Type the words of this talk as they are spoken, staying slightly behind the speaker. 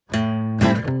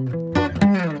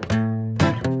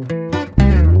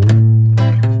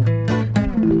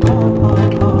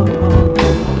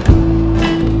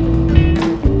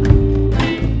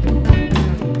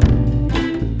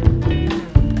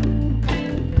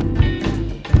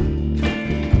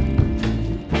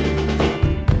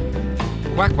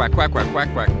Quack, quack, quack, quack,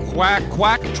 quack, quack, quack,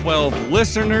 quack, 12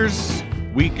 listeners.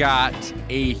 We got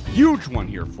a huge one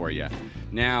here for you.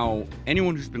 Now,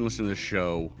 anyone who's been listening to this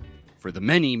show for the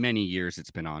many, many years it's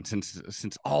been on,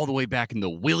 since all the way back in the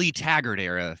Willie Taggart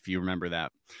era, if you remember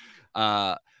that,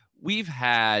 we've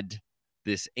had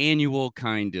this annual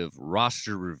kind of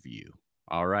roster review.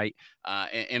 All right.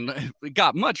 And it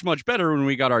got much, much better when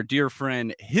we got our dear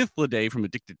friend Hithliday from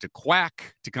Addicted to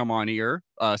Quack to come on here.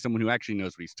 Someone who actually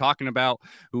knows what he's talking about,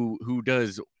 who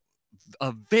does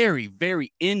a very,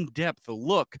 very in-depth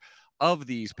look of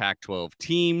these Pac-12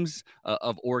 teams,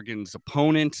 of Oregon's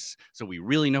opponents. So we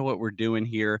really know what we're doing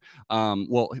here.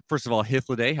 Well, first of all,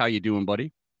 Hithliday, how you doing,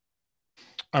 buddy?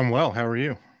 I'm well. How are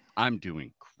you? I'm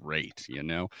doing great, you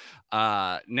know.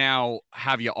 Now,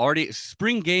 have you already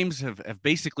spring games have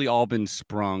basically all been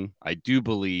sprung, I do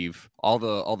believe, all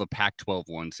the Pac-12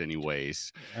 ones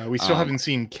anyways. We still haven't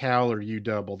seen Cal or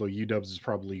UW, although UW's is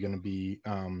probably going to be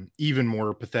even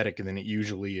more pathetic than it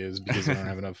usually is because they don't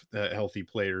have enough healthy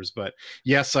players. But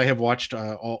yes, I have watched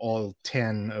all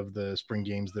 10 of the spring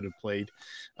games that have played,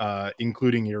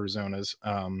 including Arizona's,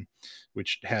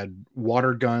 which had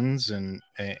water guns and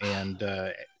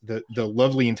the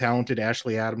lovely and talented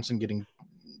Ashley Adamson getting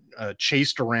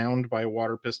chased around by a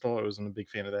water pistol. I wasn't a big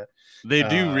fan of that. They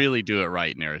do really do it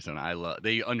right in Arizona.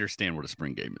 They understand what a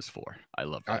spring game is for. I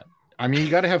love that. I mean, you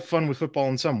got to have fun with football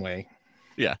in some way.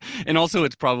 Yeah. And also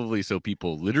it's probably so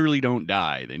people literally don't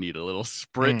die. They need a little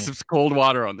spritz of cold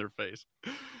water on their face.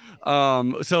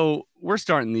 So we're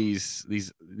starting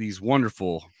these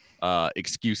wonderful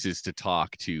excuses to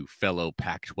talk to fellow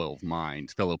Pac-12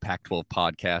 minds, fellow Pac-12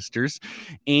 podcasters.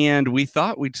 And we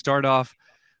thought we'd start off,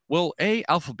 well,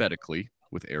 alphabetically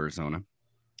with Arizona,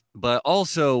 but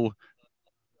also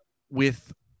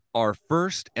with our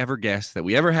first ever guest that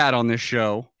we ever had on this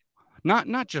show.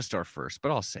 Not just our first, but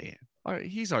I'll say it.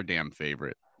 He's our damn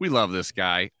favorite. We love this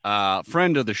guy.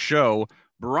 Friend of the show,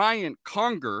 Bryant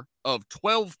Conger of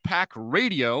 12 Pack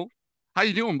Radio. How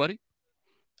you doing, buddy?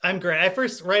 I'm great.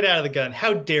 Right out of the gun,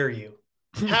 how dare you?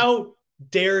 How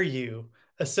dare you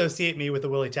associate me with the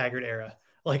Willie Taggart era?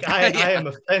 Like I am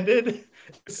offended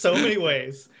so many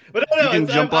ways. But no, you can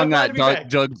jump on that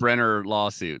Doug Brenner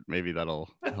lawsuit. Maybe that'll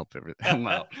help everything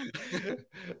out.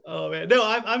 Oh man, no,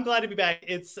 I'm glad to be back.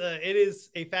 It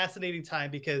is a fascinating time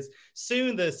because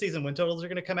soon the season win totals are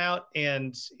going to come out,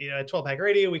 and at 12 Pack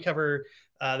Radio we cover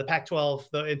the Pac-12,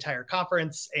 the entire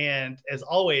conference. And as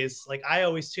always, like I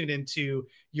always tune into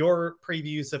your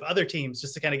previews of other teams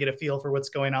just to kind of get a feel for what's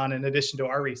going on in addition to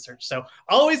our research. So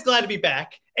always glad to be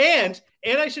back. And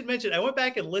I should mention, I went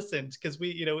back and listened because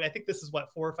I think this is 4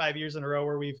 or 5 years in a row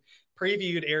where we've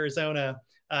previewed Arizona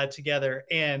together.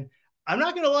 And I'm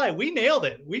not going to lie, we nailed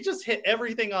it. We just hit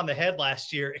everything on the head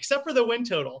last year, except for the win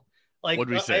total. Like, what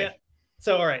did we say?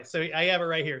 All right. So I have it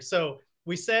right here. So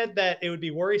we said that it would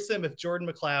be worrisome if Jordan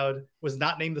McLeod was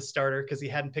not named the starter because he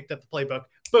hadn't picked up the playbook.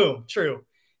 Boom, true.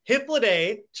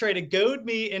 Hithliday tried to goad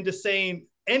me into saying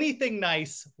anything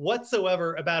nice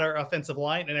whatsoever about our offensive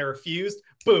line, and I refused.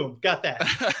 Boom, got that.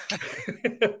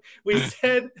 we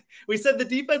said the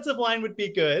defensive line would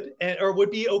be good or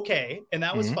would be okay, and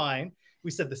that was fine.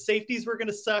 We said the safeties were going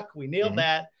to suck. We nailed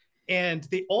that. And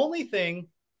the only thing.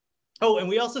 Oh, and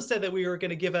we also said that we were going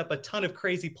to give up a ton of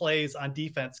crazy plays on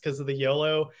defense because of the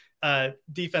YOLO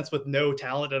defense with no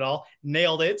talent at all.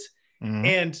 Nailed it.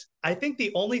 And I think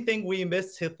the only thing we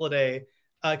missed Hithliday,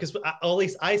 because at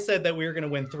least I said that we were going to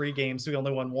win 3 games. We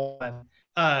only won 1.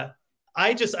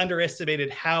 I just underestimated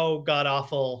how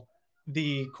god-awful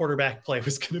the quarterback play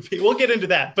was going to be. We'll get into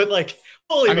that. But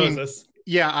holy Moses.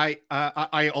 Yeah,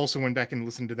 I also went back and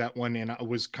listened to that one, and I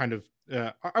was kind of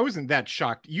I wasn't that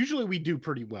shocked. Usually we do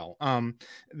pretty well.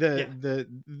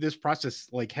 This process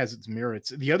has its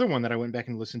merits. The other one that I went back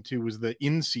and listened to was the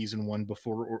in-season one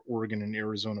before Oregon and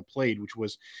Arizona played, which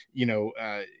was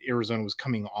Arizona was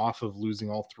coming off of losing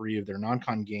all 3 of their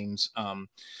non-con games,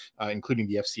 including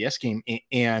the FCS game,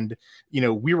 and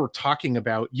we were talking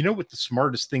about what the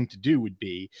smartest thing to do would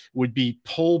be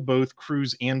pull both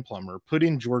Cruz and Plummer, put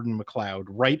in Jordan McLeod,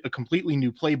 write a completely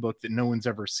new playbook that no one's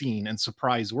ever seen, and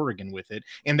surprise Oregon with it.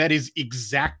 And that is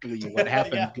exactly what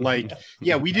happened.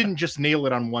 We didn't just nail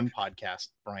it on one podcast,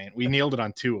 Bryant. We nailed it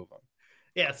on 2 of them.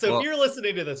 Yeah. So if you're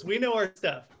listening to this, we know our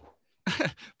stuff.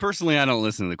 Personally, I don't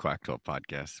listen to the Quack 12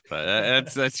 podcast,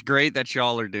 but that's great that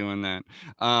y'all are doing that.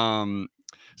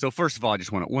 So first of all, I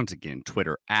just want to once again,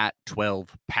 Twitter at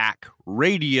 12 Pack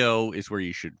Radio is where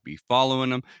you should be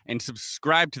following them, and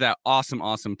subscribe to that awesome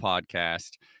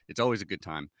podcast. It's always a good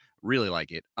time. Really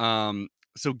like it.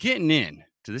 So getting in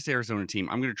to this Arizona team,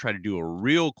 I'm going to try to do a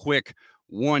real quick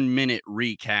 1-minute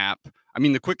recap I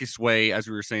mean, the quickest way, as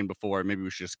we were saying before, maybe we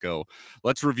should just go.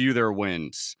 Let's review their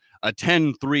wins. A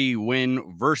 10-3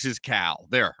 win versus Cal.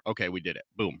 There. Okay, we did it.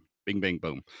 Boom. Bing, bang,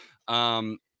 boom. A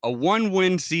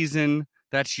 1-win season,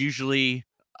 that's usually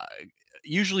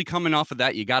coming off of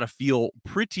that, you got to feel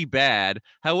pretty bad.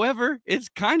 However, it's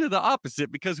kind of the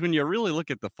opposite, because when you really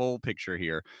look at the full picture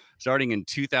here, starting in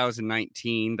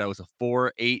 2019, that was a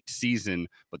 4-8 season,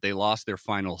 but they lost their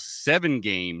final 7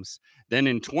 games. Then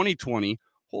in 2020,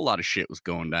 whole lot of shit was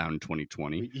going down in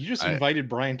 2020. You just invited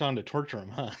Bryant on to torture him,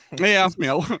 huh? Yeah,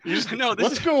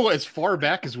 let's go as far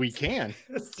back as we can.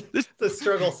 This the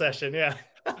struggle session, yeah.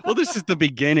 Well, this is the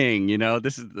beginning,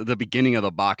 this is the beginning of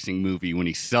the boxing movie when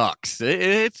he sucks.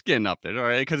 It's getting up there, all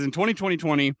right? Because in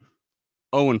 2020,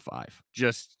 0-5,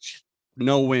 just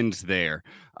no wins there.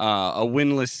 A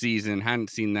winless season, hadn't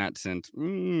seen that since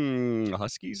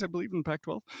Huskies, I believe, in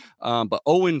Pac-12. But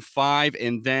 0-5,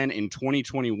 and then in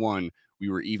 2021, we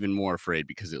were even more afraid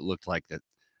because it looked like that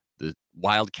the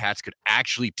Wildcats could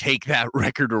actually take that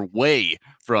record away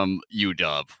from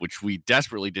UW, which we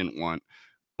desperately didn't want.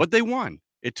 But they won.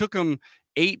 It took them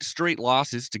 8 straight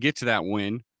losses to get to that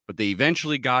win, but they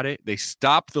eventually got it. They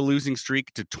stopped the losing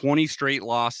streak to 20 straight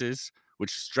losses,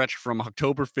 which stretched from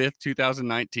October 5th,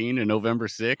 2019 to November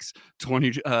 6th,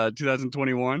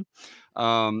 2021.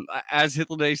 As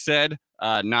Hythloday said,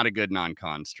 not a good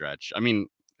non-con stretch. I mean,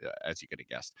 as you could have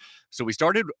guessed. So we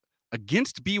started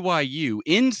against BYU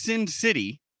in Sin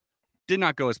City. Did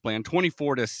not go as planned.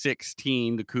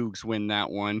 24-16. The Cougs win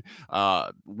that one.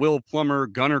 Will Plummer,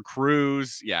 Gunnar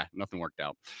Cruz. Yeah, nothing worked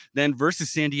out. Then versus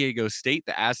San Diego State,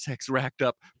 the Aztecs racked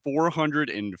up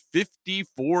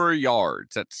 454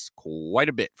 yards. That's quite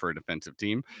a bit for a defensive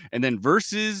team. And then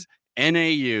versus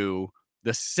NAU,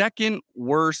 the second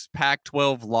worst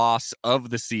Pac-12 loss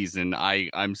of the season.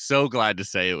 I'm so glad to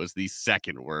say it was the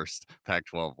second worst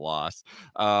Pac-12 loss.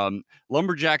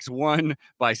 Lumberjacks won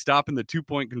by stopping the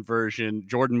 2-point conversion.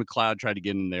 Jordan McLeod tried to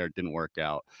get in there. It didn't work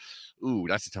out. Ooh,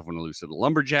 that's a tough one to lose to the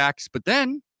Lumberjacks. But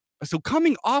then, so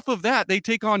coming off of that, they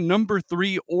take on number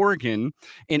 3 Oregon,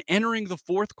 and entering the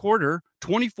fourth quarter,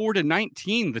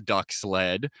 24-19, the Ducks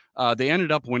led. They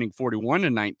ended up winning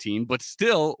 41-19, but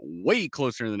still way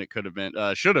closer than it could have been,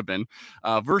 should have been.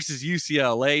 Versus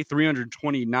UCLA,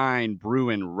 329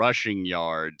 Bruin rushing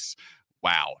yards.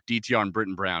 Wow, DTR and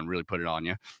Britton Brown really put it on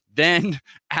you. Then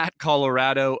at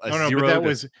Colorado,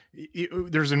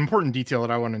 there's an important detail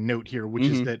that I want to note here, which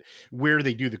is that where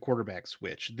they do the quarterback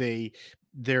switch,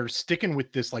 they're sticking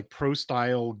with this like pro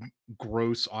style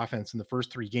gross offense in the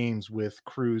first 3 games with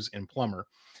Cruz and Plummer,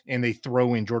 and they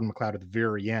throw in Jordan McLeod at the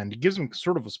very end. It gives them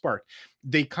sort of a spark.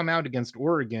 They come out against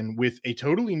Oregon with a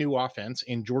totally new offense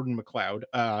in Jordan McLeod.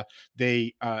 One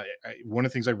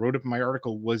of the things I wrote up in my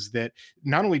article was that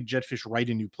not only did Jedd Fisch write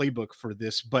a new playbook for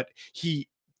this, but he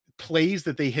plays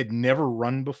that they had never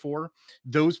run before,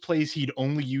 those plays he'd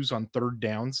only use on 3rd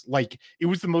downs. Like, it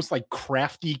was the most like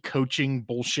crafty coaching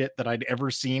bullshit that I'd ever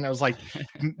seen. I was like,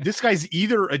 this guy's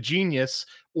either a genius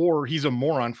or he's a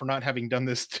moron for not having done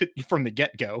this from the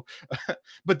get-go.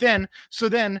 But then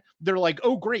they're like,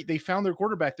 oh great, they found their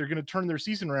quarterback, they're going to turn their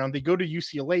season around. They go to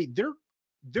UCLA, they're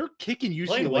kicking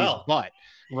UCLA's butt,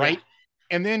 right? Yeah.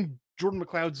 And then Jordan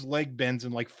McLeod's leg bends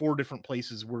in like 4 different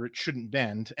places where it shouldn't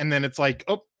bend, and then it's like,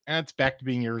 oh, and it's back to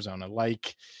being Arizona.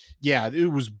 Like, yeah,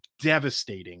 it was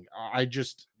devastating.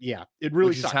 It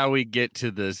really is how we get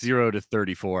to the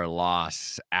 0-34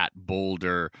 loss at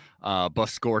Boulder.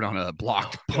 Buff scored on a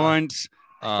blocked punt.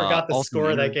 Forgot the score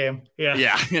of that game.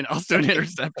 Yeah, and also an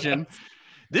interception.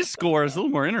 This score is a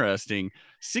little more interesting.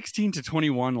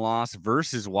 16-21 loss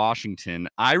versus Washington.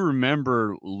 I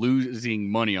remember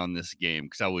losing money on this game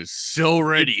because I was so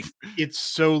ready. It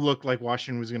so looked like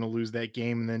Washington was going to lose that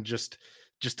game, and then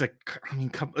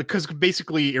because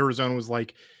basically Arizona was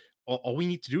like, all we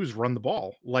need to do is run the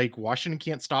ball. Like, Washington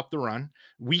can't stop the run.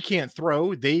 We can't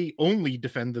throw. They only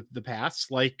defend the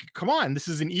pass. Like, come on, this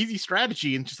is an easy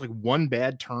strategy. And just like one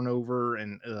bad turnover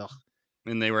and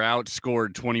they were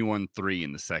outscored 21-3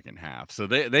 in the second half. So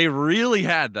they really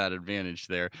had that advantage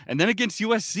there. And then against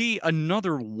USC,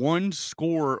 another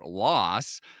 1-score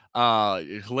loss.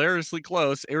 Hilariously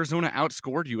close. Arizona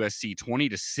outscored USC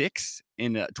 20-6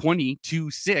 in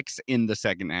 20-6 in the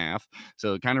second half.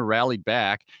 So it kind of rallied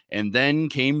back, and then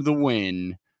came the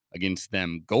win against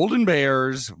them. Golden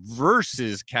Bears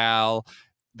versus Cal.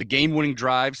 The game-winning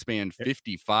drive spanned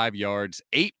 55 yards,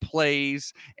 8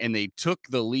 plays, and they took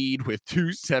the lead with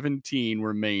 2:17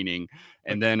 remaining.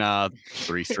 And then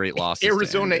 3 straight losses.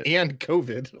 Arizona and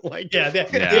COVID.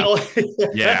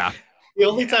 Yeah. The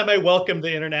only time I welcome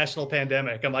the international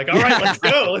pandemic, I'm like, all right, let's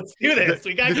go. Let's do this.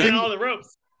 We got to get all the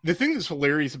ropes. The thing that's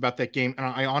hilarious about that game, and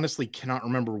I honestly cannot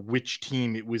remember which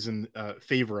team it was in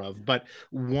favor of, but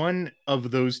one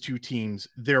of those two teams,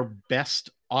 their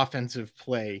best offensive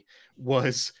play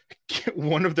was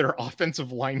one of their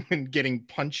offensive linemen getting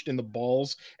punched in the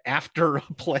balls after a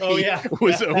play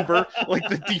was over. Like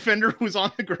the defender was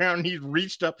on the ground, he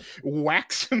reached up,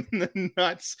 whacks him in the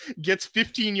nuts, gets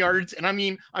 15 yards. And I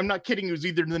mean, I'm not kidding. It was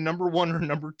either the number 1 or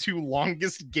number 2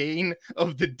 longest gain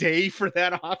of the day for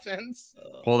that offense.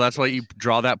 Well, that's why you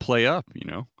draw that play up,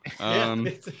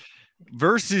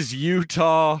 versus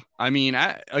Utah. I mean,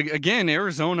 again,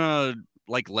 Arizona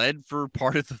led for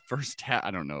part of the first half.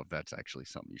 I don't know if that's actually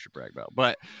something you should brag about,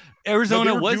 but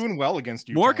Arizona was doing well against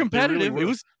Utah. More competitive. Really, it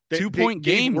was 2-point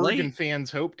game. Oregon late. Fans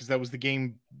hope because that was the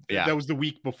game. Yeah. That was the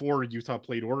week before Utah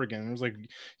played Oregon. It was like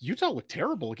Utah looked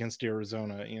terrible against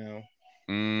Arizona.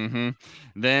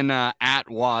 Then at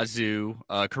Wazoo,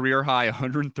 career high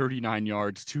 139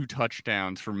 yards, 2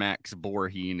 touchdowns for Max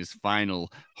Borhe in his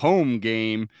final home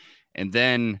game, and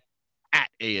then at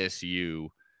ASU.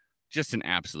 Just an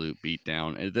absolute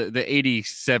beatdown. The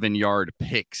 87-yard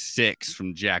pick 6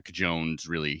 from Jack Jones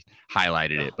really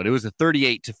highlighted it, but it was a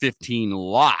 38-15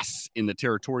 loss in the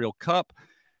Territorial Cup.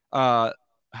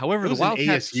 However, the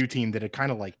Wildcats, an ASU team that had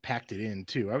kind of packed it in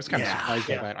too. I was kind of surprised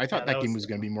by that. I thought that game was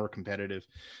going to be more competitive.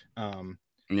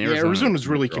 Arizona was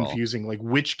really confusing,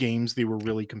 which games they were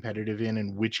really competitive in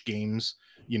and which games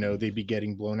they'd be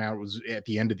getting blown out. It was at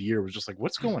the end of the year. It was just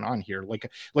what's going on here? Like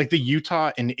the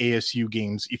Utah and ASU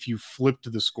games, if you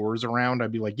flipped the scores around,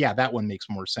 I'd be like, yeah, that one makes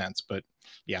more sense. But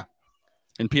yeah.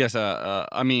 And PS,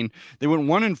 I mean, they went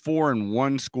 1-4 in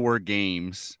 1-score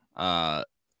games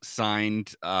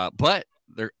signed, but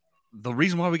the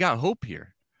reason why we got hope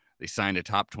here, they signed a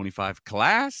top 25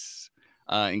 class.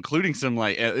 Including some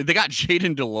they got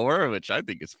Jaden Delora, which I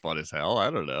think is fun as hell. I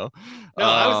don't know. No,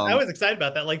 I was excited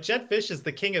about that. Jedd Fisch is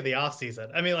the king of the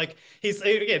offseason. I mean, he's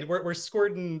again, we're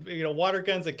squirting water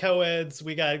guns at co-eds.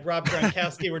 We got Rob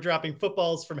Gronkowski. We're dropping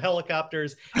footballs from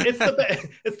helicopters. It's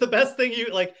the best thing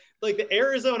the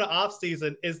Arizona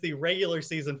offseason is the regular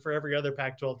season for every other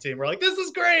Pac-12 team. We're like, this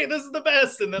is great, this is the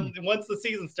best. And then once the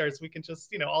season starts, we can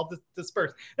just all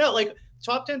disperse. No,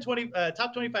 top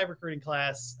 25 recruiting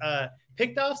class.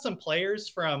 Picked off some players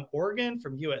from Oregon,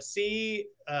 from USC,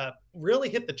 really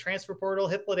hit the transfer portal.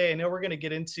 Hippolyte, I know we're going to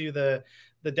get into the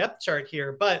depth chart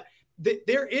here, but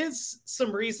there is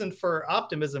some reason for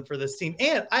optimism for this team.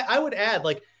 And I would add,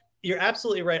 you're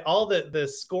absolutely right. All the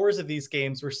scores of these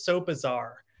games were so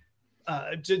bizarre,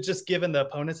 just given the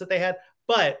opponents that they had.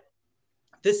 But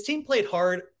this team played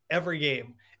hard every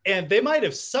game, and they might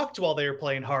have sucked while they were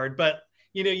playing hard, but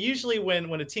usually when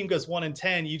a team goes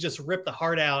 1-10, you just rip the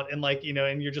heart out and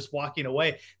and you're just walking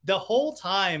away. The whole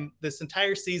time, this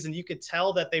entire season, you could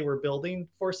tell that they were building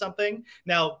for something.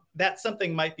 Now, that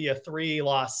something might be a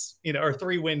 3-loss, or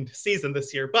 3-win season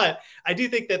this year. But I do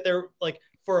think that they're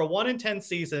for a 1-10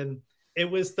 season, it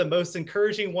was the most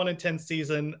encouraging 1-10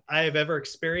 season I have ever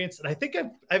experienced. And I think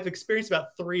I've experienced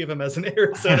about 3 of them as an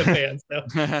Arizona fan. So.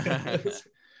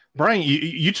 Brian,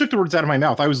 you took the words out of my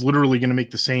mouth. I was literally going to make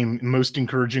the same most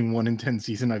encouraging 1-10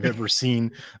 season I've ever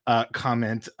seen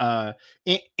comment.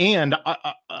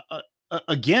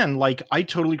 Again, I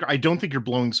totally agree. I don't think you're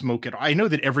blowing smoke at all. I know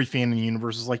that every fan in the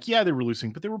universe is yeah, they were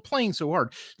losing, but they were playing so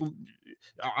hard.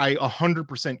 I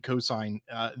 100% co-sign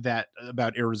that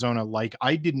about Arizona.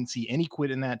 I didn't see any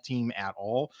quit in that team at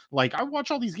all. I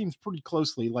watch all these games pretty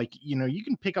closely. You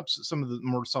can pick up some of the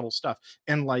more subtle stuff,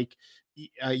 and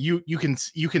you can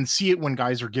see it when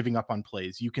guys are giving up on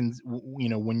plays. You can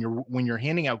when you're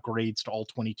handing out grades to all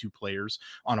 22 players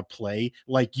on a play,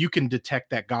 you can detect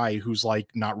that guy who's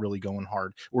not really going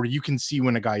hard, or you can see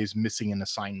when a guy is missing an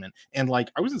assignment. And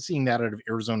I wasn't seeing that out of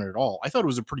Arizona at all. I thought it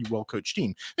was a pretty well coached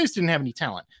team. They just didn't have any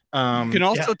talent. You can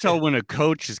also tell when a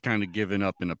coach is kind of given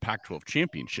up in a Pac-12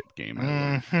 championship game.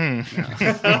 No,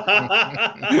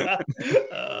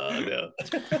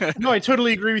 I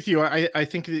totally agree with you. I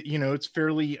think that it's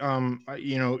fairly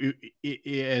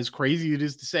as crazy it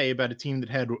is to say about a team that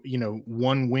had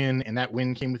 1 win, and that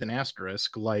win came with an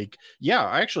asterisk. I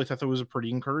actually thought that was a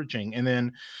pretty encouraging. And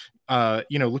then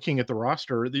looking at the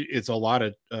roster, it's a lot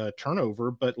of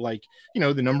turnover, but the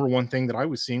number one thing that I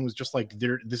was seeing was just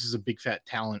this is a big fat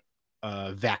talent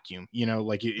vacuum.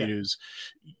 It is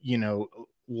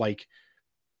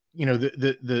you know,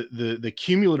 the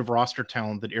cumulative roster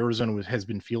talent that Arizona has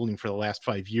been fielding for the last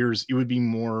 5 years, it would be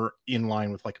more in line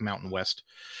with like a Mountain West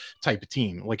type of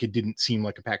team. Like it didn't seem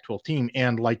like a Pac-12 team.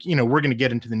 And like, you know, we're going to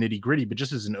get into the nitty gritty, but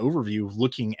just as an overview of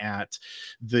looking at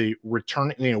the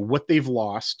return, you know, what they've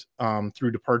lost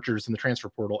through departures in the transfer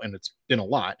portal, and it's been a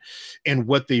lot, and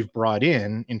what they've brought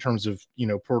in terms of, you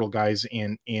know, portal guys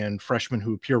and freshmen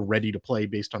who appear ready to play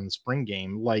based on the spring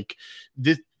game. Like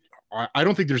this, I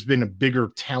don't think there's been a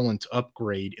bigger talent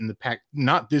upgrade in the pack,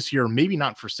 not this year, maybe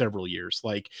not for several years.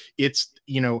 Like it's,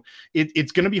 you know,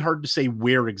 it's going to be hard to say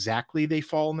where exactly they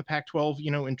fall in the Pac-12,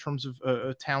 you know, in terms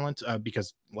of talent,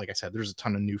 because like I said, there's a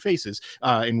ton of new faces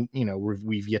and, you know,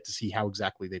 we've yet to see how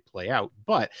exactly they play out.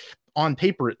 But on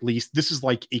paper, at least, this is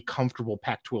like a comfortable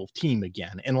Pac-12 team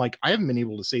again. And like, I haven't been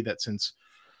able to say that since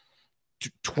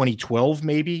 2012,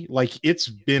 maybe. Like it's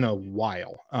been a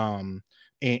while.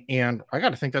 And I got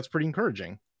to think that's pretty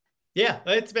encouraging. Yeah,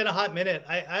 it's been a hot minute.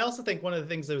 I also think one of the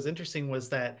things that was interesting was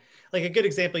that, like, a good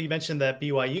example, you mentioned that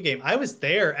BYU game. I was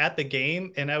there at the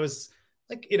game, and I was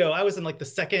like, you know, I was in like the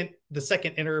second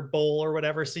inner bowl or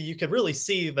whatever, so you could really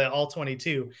see the all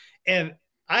 22. And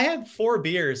I had 4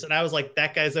 beers, and I was like,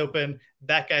 that guy's open,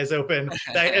 that guy's open,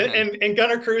 and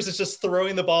Gunnar Cruz is just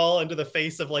throwing the ball into the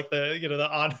face of like the, you know,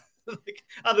 the on like,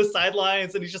 on the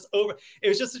sidelines, and he's just over. It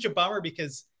was just such a bummer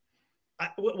because.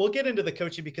 We'll get into the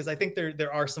coaching because I think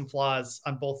there are some flaws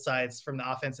on both sides from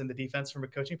the offense and the defense from a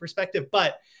coaching perspective,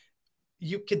 but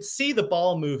you could see the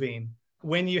ball moving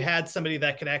when you had somebody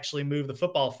that could actually move the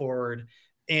football forward.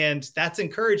 And that's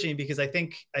encouraging because I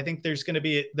think there's going to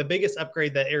be the biggest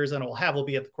upgrade that Arizona will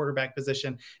be at the quarterback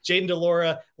position. Jayden de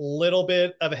Laura, little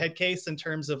bit of a head case in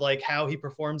terms of like how he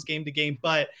performs game to game,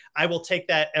 but I will take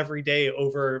that every day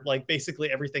over like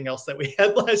basically everything else that we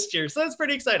had last year. So that's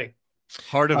pretty exciting.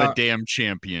 Heart of a damn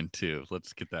champion too.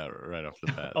 Let's get that right off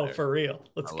the bat. Oh, there. For real.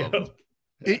 Let's go.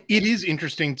 It is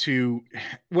interesting to,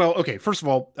 well, okay. First of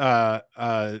all,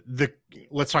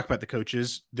 let's talk about the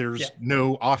coaches. There's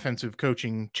no offensive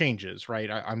coaching changes, right?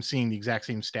 I'm seeing the exact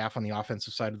same staff on the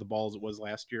offensive side of the ball as it was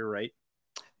last year, right?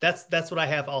 That's what I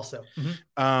have also.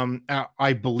 Mm-hmm.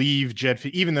 I believe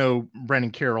even though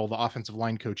Brendan Carroll, the offensive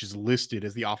line coach, is listed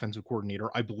as the offensive coordinator,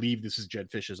 I believe this is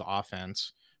Jedd Fisch's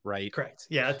offense. Right. Correct.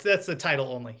 Yeah. That's the title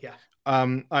only. Yeah.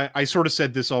 I sort of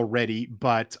said this already,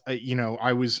 but you know,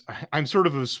 I'm sort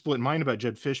of a split mind about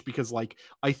Jedd Fisch because like,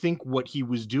 I think what he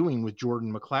was doing with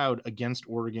Jordan McLeod against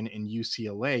Oregon and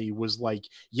UCLA was like,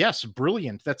 yes,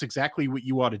 brilliant. That's exactly what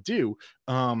you ought to do.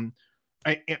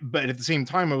 But at the same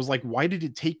time, I was like, why did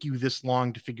it take you this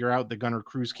long to figure out that Gunnar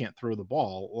Cruz can't throw the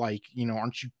ball? Like, you know,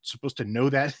 aren't you supposed to know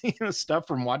that stuff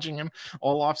from watching him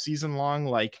all off season long?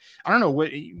 Like, I don't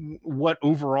know what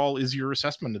overall is your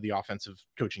assessment of the offensive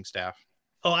coaching staff?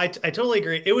 Oh, I totally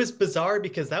agree. It was bizarre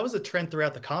because that was a trend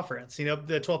throughout the conference. You know,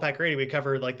 the 12-pack rating, we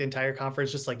covered like the entire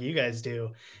conference, just like you guys do.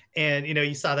 And, you know,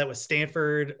 you saw that with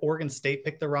Stanford, Oregon State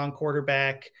picked the wrong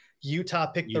quarterback, Utah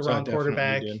picked the wrong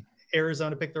quarterback.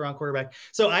 Arizona picked the wrong quarterback.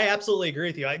 So I absolutely agree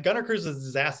with you. Gunnar Cruz is a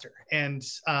disaster. And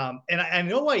I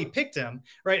know why he picked him,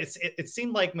 right? It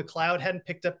seemed like McLeod hadn't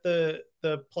picked up the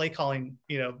play calling,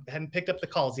 you know, hadn't picked up the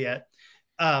calls yet.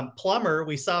 Plummer,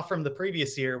 we saw from the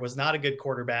previous year, was not a good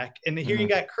quarterback. And here you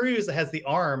got Cruz that has the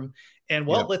arm, and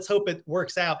let's hope it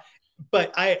works out.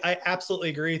 But I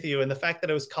absolutely agree with you. And the fact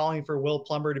that I was calling for Will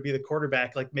Plummer to be the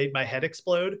quarterback, like made my head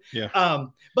explode. Yeah.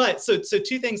 But so 2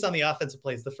 things on the offensive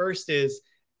plays. The first is,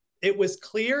 it was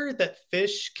clear that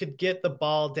Fisch could get the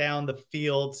ball down the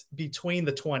field between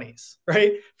the 20s,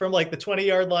 right? From like the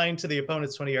 20-yard line to the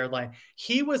opponent's 20-yard line.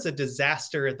 He was a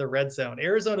disaster at the red zone.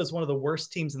 Arizona is one of the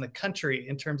worst teams in the country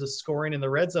in terms of scoring in the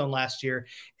red zone last year.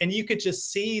 And you could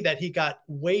just see that he got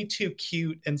way too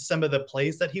cute in some of the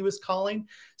plays that he was calling.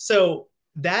 So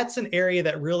that's an area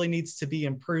that really needs to be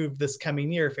improved this coming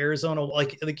year. If Arizona,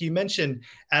 like you mentioned,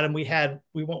 Adam, we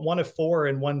went 1 of 4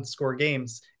 in 1-score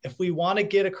games. If we want to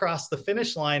get across the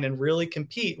finish line and really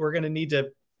compete, we're going to need to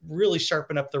really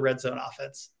sharpen up the red zone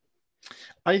offense.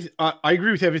 I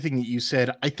agree with everything that you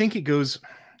said. I think it goes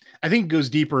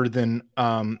deeper than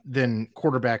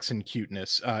quarterbacks and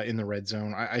cuteness in the red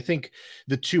zone. I think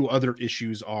the 2 other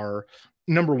issues are,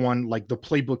 number one, like the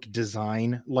playbook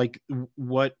design. Like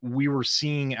what we were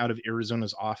seeing out of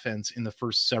Arizona's offense in the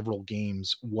first several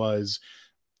games was,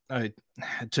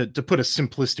 to put a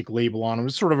simplistic label on it,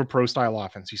 was sort of a pro style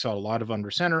offense. You saw a lot of under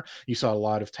center, you saw a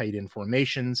lot of tight end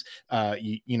formations.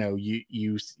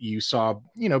 You saw,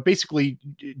 you know, basically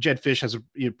Jedd Fisch has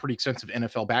a pretty extensive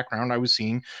NFL background. I was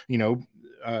seeing, you know,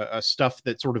 stuff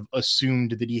that sort of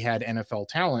assumed that he had NFL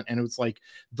talent, and it was like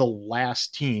the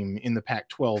last team in the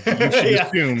Pac-12 you should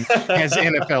assume has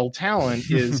NFL talent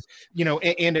is, you know,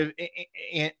 and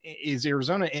is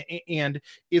Arizona. And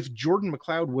if Jordan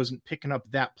McCloud wasn't picking up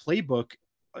that playbook,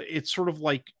 it's sort of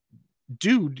like,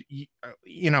 dude,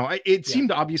 you know, it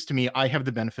seemed obvious to me. I have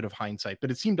the benefit of hindsight, but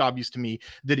it seemed obvious to me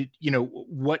that it, you know,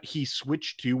 what he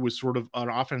switched to was sort of an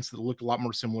offense that looked a lot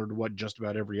more similar to what just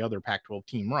about every other Pac-12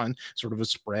 team run, sort of a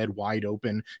spread, wide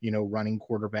open, you know, running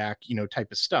quarterback, you know,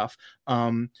 type of stuff.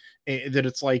 That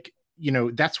it's like, you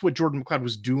know, that's what Jordan McCloud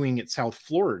was doing at South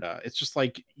Florida. It's just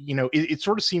like, you know, it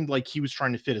sort of seemed like he was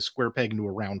trying to fit a square peg into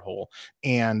a round hole.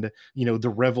 And, you know, the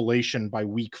revelation by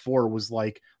week 4 was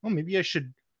like, oh, maybe I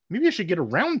should get a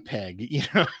round peg, you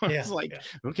know. It's like,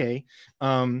 okay.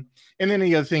 And then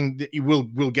the other thing that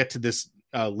we'll get to this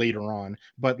later on,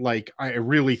 but like, I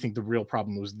really think the real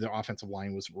problem was the offensive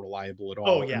line wasn't reliable at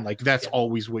all. And like, that's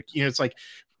always what, you know, it's like,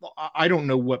 I don't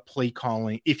know what play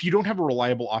calling, if you don't have a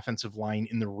reliable offensive line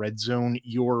in the red zone,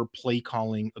 your play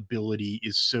calling ability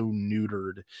is so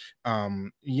neutered.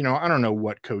 You know, I don't know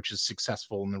what coach is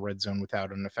successful in the red zone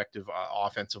without an effective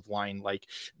offensive line. Like,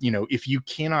 you know, if you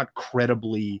cannot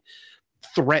credibly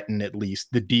threaten at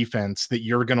least the defense that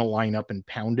you're going to line up and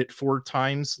pound it 4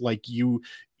 times, like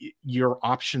your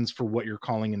options for what you're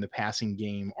calling in the passing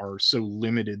game are so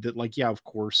limited that, like, yeah, of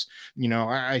course, you know,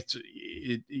 I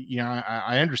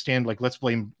understand, like, let's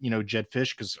blame, you know, Jedd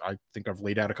Fisch, because I think I've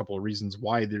laid out a couple of reasons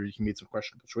why he made some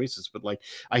questionable choices, but like,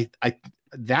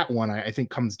 that one I think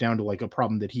comes down to like a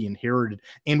problem that he inherited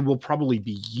and will probably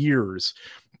be years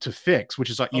to fix,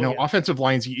 which is like, you know, offensive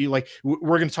lines, like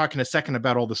we're going to talk in a second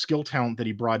about all the skill talent that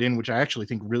he brought in, which I actually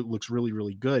think looks really,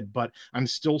 really good, but I'm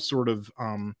still sort of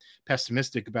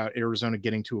pessimistic about Arizona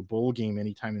getting to a bowl game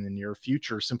anytime in the near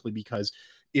future, simply because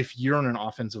if you're in an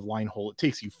offensive line hole, it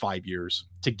takes you 5 years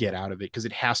to get out of it, because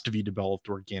it has to be developed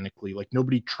organically. Like,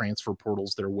 nobody transfer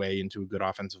portals their way into a good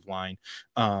offensive line.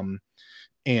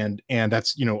 And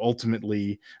that's, you know,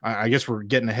 ultimately, I guess we're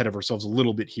getting ahead of ourselves a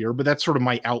little bit here, but that's sort of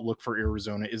my outlook for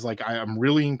Arizona, is like, I'm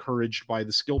really encouraged by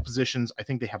the skill positions. I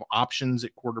think they have options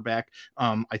at quarterback.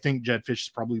 I think Jedd Fisch has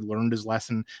probably learned his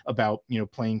lesson about, you know,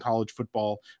 playing college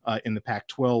football in the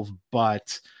Pac-12,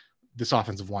 but this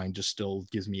offensive line just still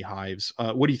gives me hives.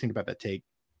 What do you think about that take?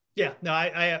 Yeah, no,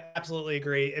 I absolutely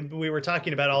agree. And we were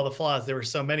talking about all the flaws. There were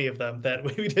so many of them that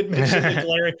we didn't mention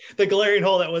the glaring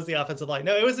hole that was the offensive line.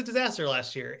 No, it was a disaster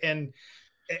last year. And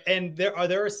there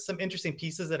are some interesting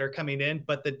pieces that are coming in,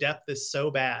 but the depth is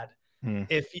so bad.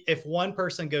 If one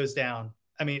person goes down,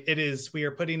 I mean, we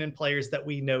are putting in players that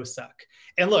we know suck.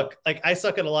 And look, like, I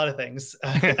suck at a lot of things.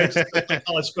 I just play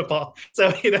college football.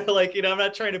 So, you know, like, you know, I'm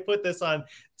not trying to put this on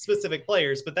specific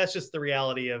players, but that's just the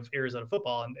reality of Arizona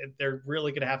football. And they're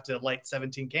really going to have to light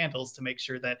 17 candles to make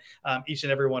sure that each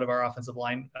and every one of our offensive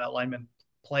linemen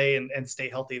play and stay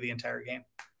healthy the entire game.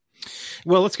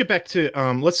 Well, let's get back to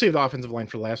let's save the offensive line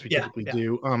for last. We typically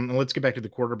do. Let's get back to the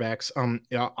quarterbacks.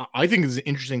 I think it's an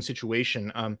interesting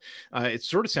situation. It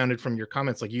sort of sounded from your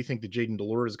comments like you think that Jayden de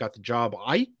Laura has got the job.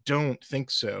 I don't think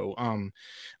so.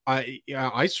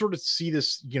 I sort of see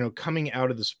this, you know, coming out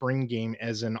of the spring game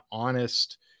as an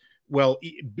honest, well,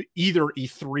 either a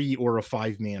 3 or a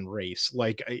 5-man race.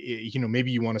 Like, you know,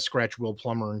 maybe you want to scratch Will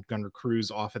Plummer and Gunnar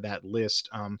Cruz off of that list,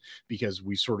 because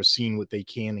we've sort of seen what they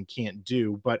can and can't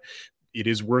do. But it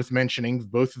is worth mentioning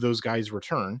both of those guys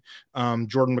return.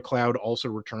 Jordan McCloud also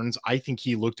returns. I think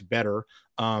he looked better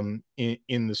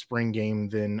in the spring game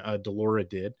than de Laura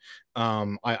did.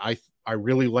 I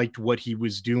really liked what he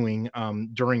was doing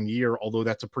during the year, although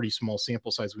that's a pretty small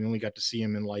sample size. We only got to see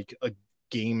him in like a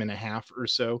game and a half or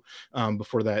so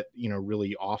before that, you know,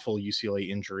 really awful UCLA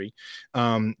injury.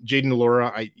 Jayden de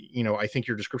Laura, I think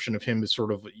your description of him is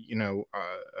sort of, you know,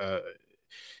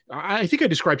 I think I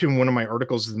described him in one of my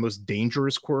articles as the most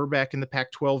dangerous quarterback in the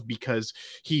Pac-12 because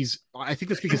I think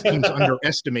that's because teams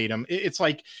underestimate him. It's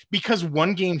like, because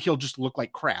one game he'll just look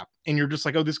like crap and you're just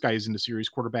like, oh, this guy isn't a serious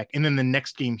quarterback. And then the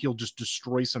next game he'll just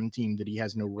destroy some team that he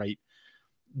has no right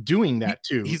doing that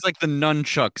too. He's like the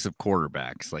nunchucks of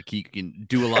quarterbacks. Like, he can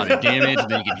do a lot of damage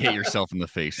and then you can hit yourself in the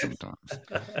face sometimes.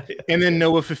 And then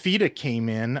Noah Fifita came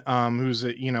in, who's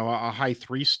a high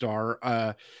 3-star.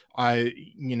 I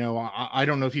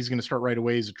don't know if he's going to start right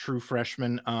away as a true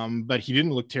freshman, but he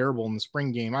didn't look terrible in the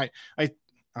spring game.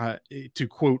 To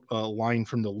quote a line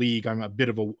from the league, I'm a bit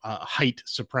of a height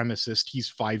supremacist.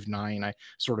 He's 5'9". I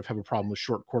sort of have a problem with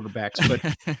short quarterbacks, but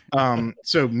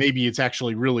so maybe it's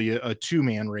actually really a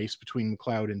 2-man race between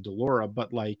McCloud and de Laura.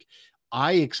 But like,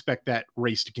 I expect that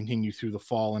race to continue through the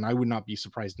fall, and I would not be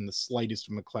surprised in the slightest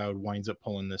if McCloud winds up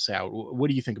pulling this out. What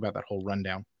do you think about that whole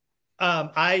rundown?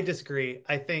 I disagree.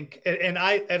 I think, and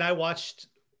I watched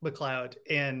McLeod,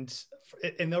 and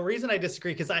the reason I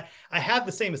disagree, because I have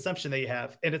the same assumption that you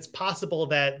have, and it's possible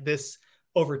that this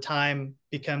over time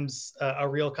becomes a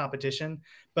real competition.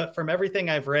 But from everything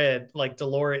I've read, like de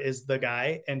Laura is the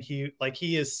guy, and he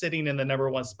is sitting in the number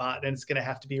one spot, and it's going to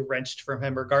have to be wrenched from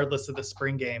him regardless of the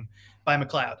spring game by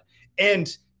McLeod. And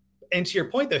to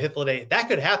your point though, Hifliday, that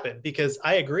could happen, because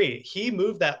I agree. He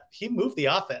moved the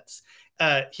offense.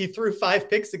 He threw 5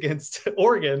 picks against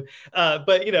Oregon,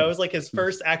 but it was like his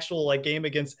first actual like game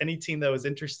against any team that was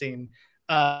interesting,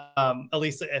 at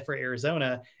least for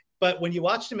Arizona. But when you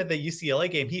watched him in the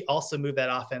UCLA game, he also moved that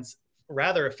offense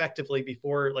rather effectively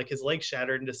before like his leg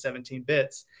shattered into 17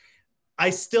 bits.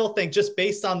 I still think, just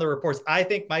based on the reports, I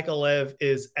think Michael Lev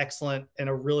is excellent and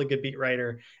a really good beat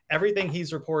writer. Everything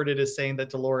he's reported is saying that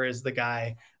de Laura is the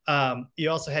guy. You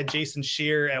also had Jason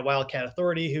Scheer at Wildcat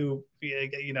Authority, who,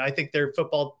 I think their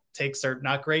football takes are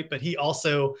not great, but he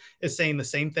also is saying the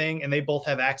same thing, and they both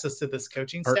have access to this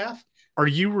coaching staff. Are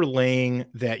you relaying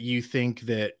that you think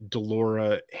that de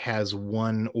Laura has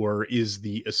won or is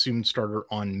the assumed starter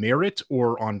on merit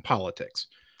or on politics?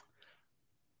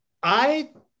 I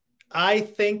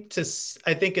think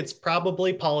it's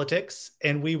probably politics,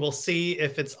 and we will see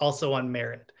if it's also on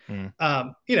merit.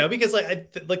 Because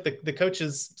the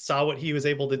coaches saw what he was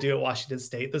able to do at Washington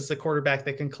State. This is a quarterback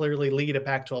that can clearly lead a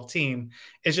Pac-12 team.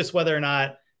 It's just whether or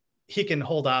not he can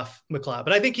hold off McLeod.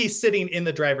 But I think he's sitting in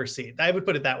the driver's seat. I would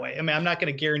put it that way. I mean, I'm not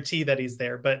going to guarantee that he's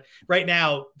there, but right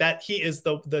now that he is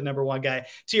the number one guy.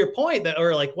 To your point, that,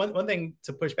 or like one thing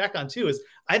to push back on too, is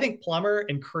I think Plummer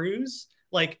and Cruz,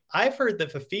 like I've heard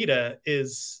that Fafita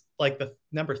is like the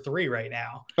number 3 right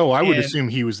now. Oh, I would assume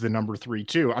he was the number 3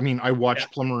 too. I mean, I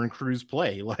watched Plummer and Cruz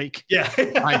play. Like,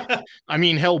 I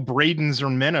mean, hell, Braden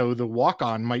Zermeno, the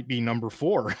walk-on, might be number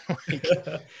 4.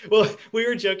 Well, we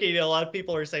were joking. A lot of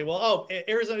people are saying, well,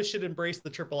 Arizona should embrace the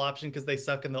triple option because they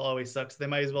suck and they'll always suck. So they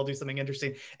might as well do something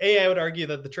interesting. A, I would argue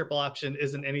that the triple option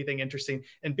isn't anything interesting.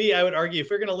 And B, I would argue if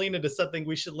we're going to lean into something,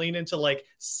 we should lean into like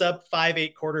sub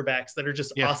 5'8" quarterbacks that are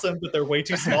just awesome, but they're way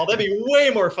too small. That'd be way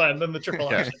more fun than the triple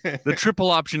option. The triple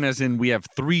option, as in we have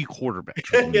 3 quarterbacks.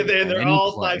 They're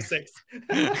all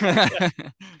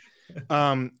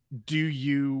 5'6". Do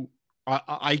you?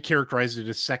 I characterized it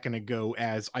a second ago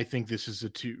as I think this is a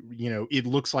 2. It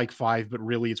looks like 5, but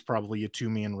really it's probably a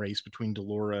 2-man race between de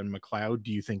Laura and McLeod.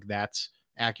 Do you think that's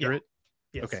accurate?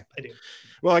 Yes, okay, I do.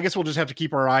 Well, I guess we'll just have to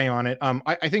keep our eye on it.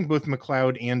 I think both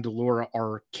McLeod and de Laura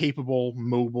are capable,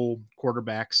 mobile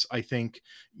quarterbacks. I think,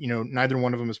 neither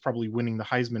one of them is probably winning the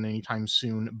Heisman anytime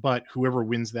soon, but whoever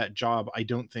wins that job, I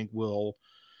don't think will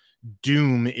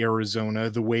doom Arizona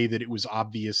the way that it was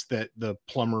obvious that the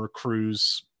Plummer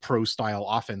Cruz pro style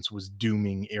offense was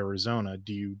dooming Arizona.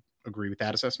 Do you agree with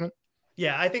that assessment?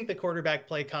 Yeah, I think the quarterback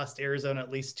play cost Arizona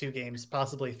at least 2 games,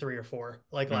 possibly 3 or 4,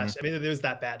 like last year. I mean, it was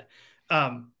that bad.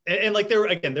 And like there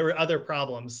were other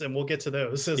problems, and we'll get to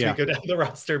those as we go down the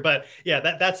roster. But yeah,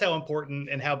 that's how important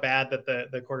and how bad that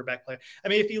the quarterback play. I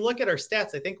mean, if you look at our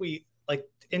stats, I think we like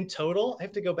in total, I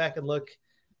have to go back and look.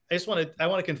 I want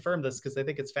to confirm this because I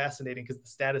think it's fascinating because the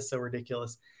stat is so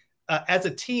ridiculous. As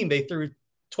a team, they threw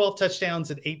 12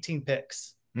 touchdowns and 18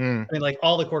 picks. I mean, like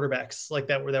all the quarterbacks like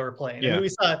that were playing. Yeah. And we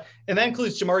saw, and that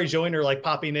includes Jamari Joyner like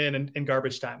popping in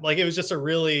garbage time. Like it was just a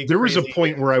really. There was a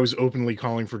point where I was openly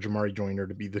calling for Jamari Joyner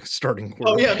to be the starting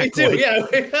quarterback. Oh yeah, me too.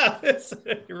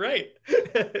 You're right.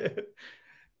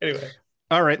 Anyway.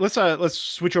 All right, let's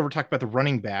switch over, talk about the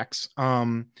running backs.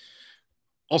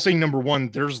 I'll say number 1,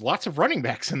 there's lots of running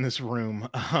backs in this room.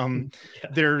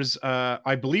 There's,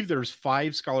 I believe there's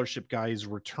 5 scholarship guys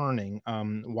returning,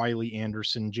 Wiley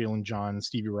Anderson, Jalen John,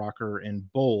 Stevie Rocker,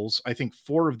 and Bowles. I think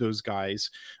 4 of those guys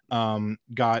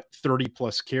got 30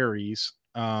 plus carries.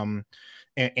 And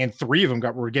 3 of them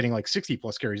were getting like 60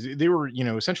 plus carries. They were,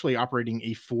 essentially operating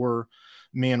a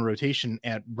 4-man rotation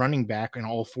at running back, and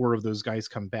all 4 of those guys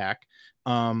come back.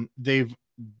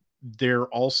 They're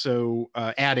also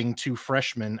adding 2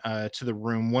 freshmen to the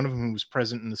room. One of whom was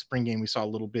present in the spring game. We saw a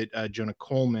little bit, Jonah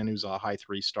Coleman, who's a high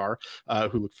 3-star,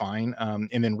 who looked fine.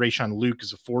 And then Rayshawn Luke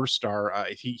is a 4-star.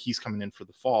 He's coming in for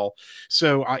the fall.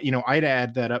 So, I'd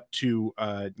add that up to,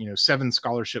 7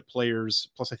 scholarship players,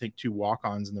 plus I think 2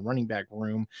 walk-ons in the running back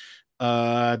room.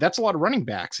 That's a lot of running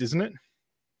backs, isn't it?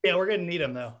 Yeah, we're going to need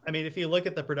them, though. I mean, if you look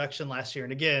at the production last year,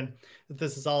 and again,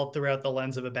 this is all throughout the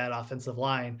lens of a bad offensive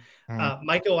line.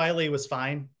 Micah Wiley was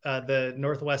fine. The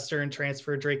Northwestern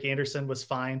transfer, Drake Anderson, was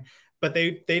fine. But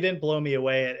they didn't blow me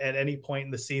away at any point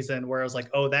in the season where I was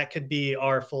like, oh, that could be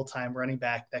our full-time running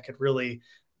back that could really,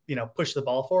 push the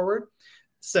ball forward.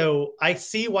 So I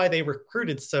see why they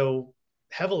recruited so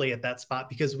heavily at that spot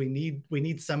because we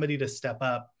need somebody to step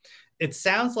up. It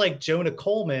sounds like Jonah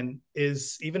Coleman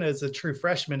is, even as a true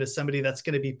freshman, is somebody that's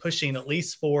going to be pushing at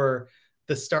least for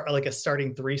the start, like a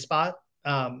starting 3 spot,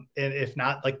 and if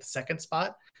not like the 2nd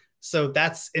spot. So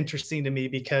that's interesting to me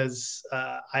because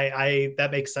I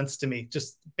that makes sense to me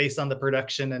just based on the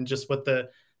production and just what the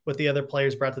other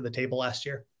players brought to the table last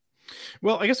year.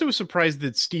 Well, I guess I was surprised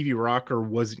that Stevie Rocker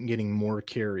wasn't getting more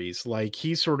carries. Like,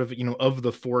 he's sort of, of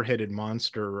the 4-headed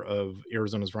monster of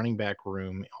Arizona's running back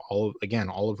room, all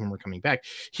of whom are coming back.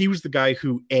 He was the guy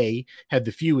who had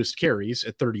the fewest carries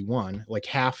at 31, like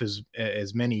half as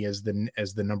many as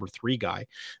the number 3 guy.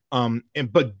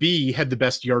 But B had the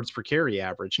best yards per carry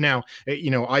average. Now,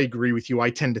 I agree with you. I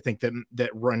tend to think that the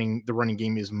running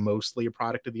game is mostly a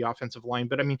product of the offensive line.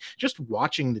 But I mean, just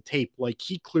watching the tape, like,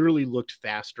 he clearly looked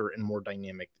faster and more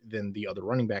dynamic than the other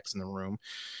running backs in the room.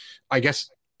 I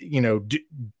guess, do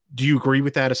you agree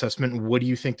with that assessment? What do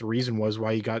you think the reason was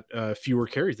why he got fewer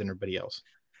carries than everybody else?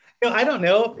 I don't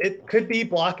know. It could be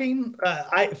blocking.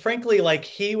 I frankly, like,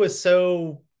 he was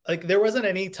so, like, there wasn't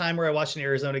any time where I watched an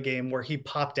Arizona game where he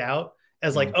popped out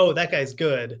as like, oh, that guy's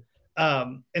good.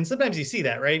 And sometimes you see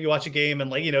that, right? You watch a game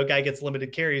and, like, a guy gets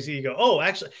limited carries. You go, oh,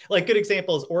 actually, like, good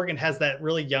example is Oregon has that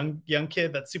really young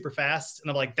kid that's super fast.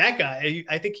 And I'm like, that guy,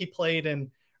 I think he played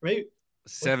in maybe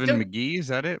Seven McGee. Is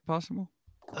that it possible?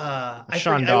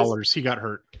 Sean Dollars. He got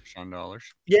hurt. Sean Dollars.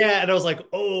 Yeah. And I was like,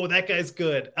 oh, that guy's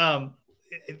good.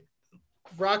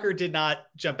 Rocker did not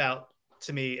jump out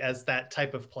to me as that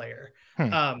type of player.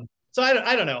 So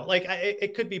I don't know. Like,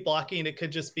 it could be blocking. It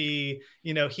could just be,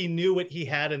 he knew what he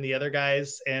had in the other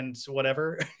guys and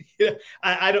whatever.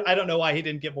 I don't know why he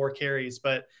didn't get more carries,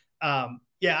 but I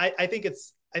think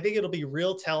it'll be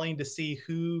real telling to see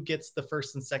who gets the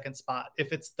 1st and 2nd spot.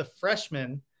 If it's the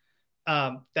freshman,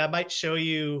 that might show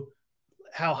you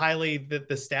how highly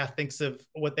the staff thinks of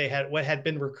what had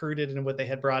been recruited and what they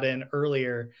had brought in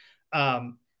earlier.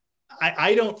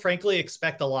 I don't frankly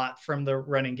expect a lot from the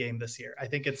running game this year. I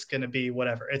think it's going to be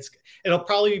whatever. It'll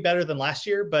probably be better than last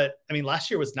year, but I mean, last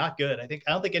year was not good. I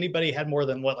don't think anybody had more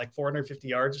than 450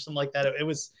 yards or something like that. It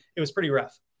was pretty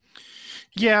rough.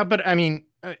 Yeah, but I mean,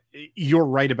 you're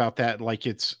right about that. Like,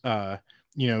 it's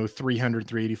 300,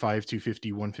 385,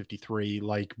 250, 153,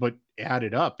 like, but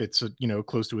added up, it's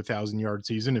close to 1,000-yard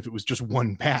season if it was just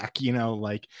one back,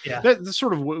 that's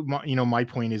sort of what my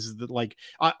point is that, like,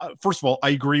 first of all, I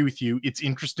agree with you. It's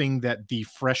interesting that the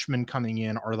freshmen coming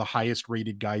in are the highest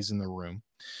rated guys in the room.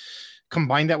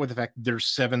 Combine that with the fact that there's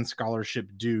 7 scholarship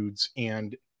dudes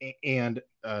and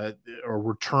a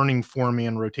returning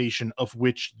 4-man rotation, of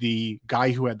which the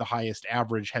guy who had the highest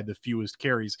average had the fewest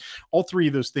carries. All 3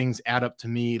 of those things add up to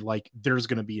me like there's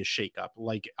going to be a shakeup.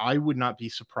 Like, I would not be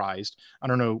surprised. I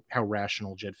don't know how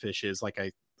rational Jedd Fisch is. Like,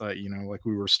 like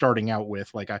we were starting out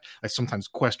with, like, I sometimes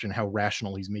question how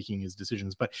rational he's making his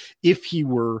decisions, but if he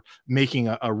were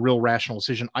making a real rational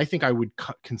decision, I think I would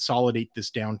consolidate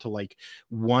this down to, like,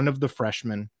 one of the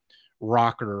freshmen,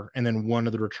 Rocker, and then one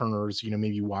of the returners,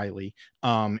 maybe Wiley,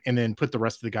 and then put the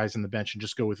rest of the guys on the bench and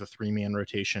just go with a 3-man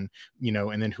rotation,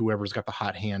 and then whoever's got the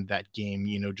hot hand that game,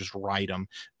 just ride them.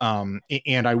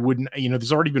 And I wouldn't,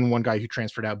 there's already been one guy who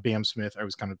transferred out, Bam Smith. I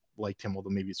was kind of liked him, although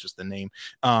maybe it's just the name.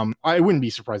 I wouldn't be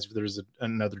surprised if there's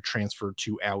another transfer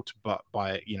to out, but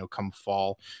by, come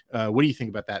fall. What do you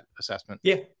think about that assessment?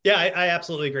 Yeah, I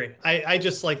absolutely agree. I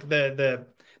just like the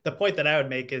point that I would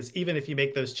make is, even if you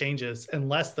make those changes,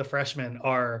 unless the freshmen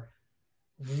are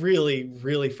really,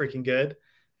 really freaking good,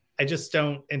 I just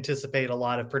don't anticipate a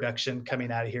lot of production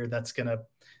coming out of here that's going to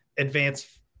advance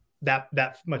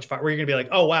that much far, where you're going to be like,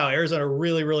 oh, wow, Arizona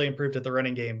really, really improved at the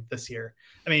running game this year.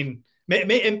 I mean,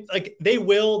 like, they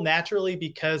will naturally,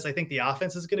 because I think the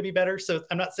offense is going to be better. So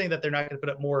I'm not saying that they're not going to put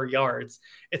up more yards.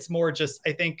 It's more just,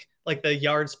 I think, like, the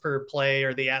yards per play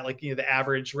or the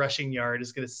average rushing yard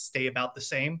is going to stay about the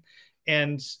same.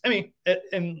 And I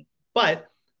mean, but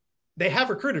they have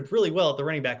recruited really well at the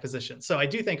running back position. So I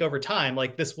do think over time,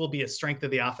 like, this will be a strength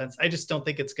of the offense. I just don't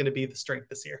think it's going to be the strength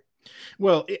this year.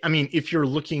 Well, I mean, if you're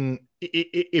looking,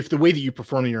 if the way that you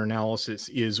perform your analysis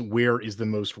is where is the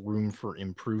most room for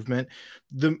improvement,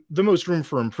 the most room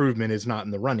for improvement is not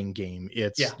in the running game.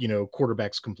 It's,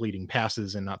 quarterbacks completing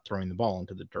passes and not throwing the ball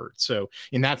into the dirt. So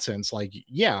in that sense, like,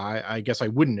 yeah, I guess I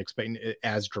wouldn't expect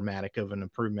as dramatic of an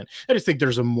improvement. I just think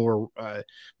there's a more,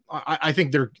 I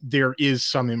think there is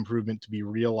some improvement to be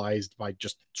realized by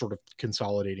just sort of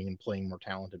consolidating and playing more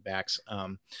talented backs.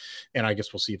 And I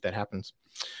guess we'll see if that happens.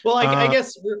 Well, I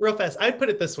guess real fast, I'd put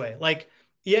it this way. Like,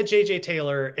 Yeah, JJ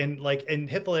Taylor and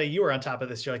Hippolyte, you were on top of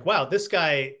this. You're like, wow, this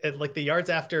guy at like the yards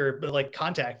after like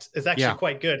contact is actually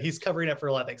quite good. He's covering up for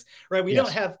a lot of things, right? We don't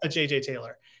have a JJ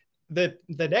Taylor. The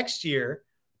next year,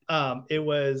 it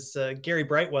was Gary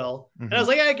Brightwell, and I was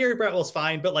like, yeah, Gary Brightwell's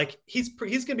fine, but like he's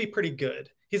gonna be pretty good.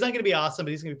 He's not gonna be awesome,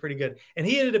 but he's gonna be pretty good, and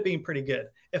he ended up being pretty good.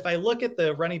 If I look at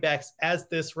the running backs as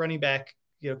this running back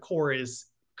core is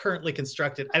currently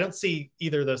constructed, I don't see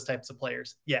either of those types of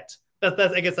players yet.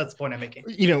 I guess that's the point I'm making.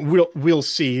 We'll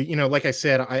see. Like I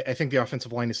said, I think the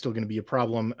offensive line is still going to be a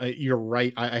problem. You're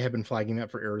right. I have been flagging that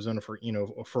for Arizona for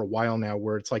a while now,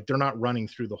 where it's like they're not running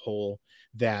through the hole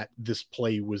that this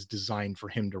play was designed for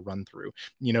him to run through.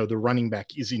 The running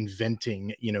back is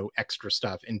inventing, extra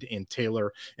stuff, and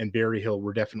Taylor and Berryhill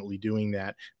were definitely doing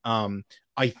that.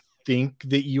 I think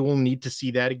that you will need to see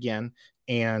that again.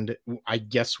 And I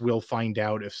guess we'll find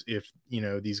out if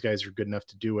these guys are good enough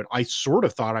to do it. I sort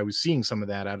of thought I was seeing some of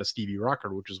that out of Stevie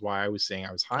Rucker, which is why I was saying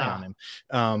I was high on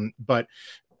him. But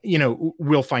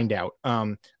we'll find out.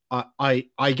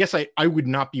 I guess I would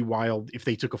not be wild if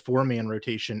they took a 4-man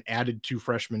rotation, added 2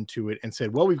 freshmen to it, and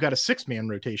said, well, we've got a 6-man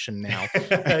rotation now.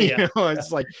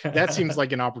 It's like that seems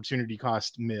like an opportunity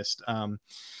cost missed.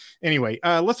 Anyway,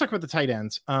 let's talk about the tight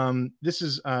ends. This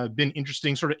has been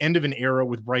interesting, sort of end of an era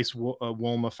with Bryce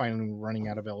Wolma finally running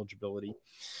out of eligibility.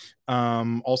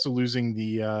 Also losing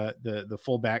the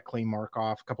fullback Clay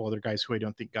Markoff, a couple other guys who I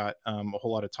don't think got a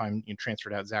whole lot of time,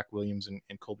 transferred out, Zach Williams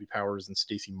and Colby Powers and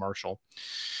Stacy Marshall.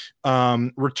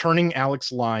 Returning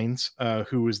Alex Lines,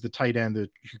 who was the tight end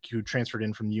who transferred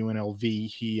in from UNLV.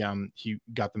 He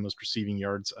got the most receiving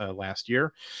yards last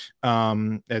year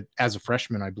as a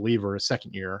freshman, I believe, or a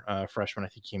second year freshman. I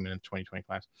think he came in the 2020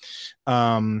 class.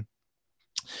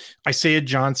 Isaiah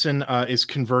Johnson is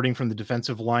converting from the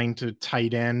defensive line to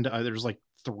tight end. There's like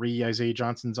 3 Isaiah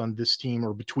Johnsons on this team,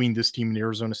 or between this team and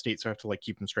Arizona State, so I have to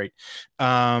keep them straight.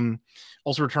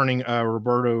 Also returning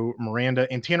Roberto Miranda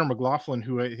and Tanner McLaughlin,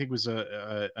 who I think was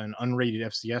an unrated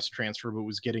FCS transfer, but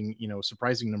was getting a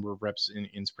surprising number of reps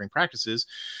in spring practices.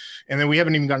 And then we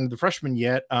haven't even gotten to the freshman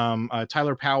yet.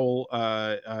 Tyler Powell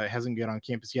hasn't got on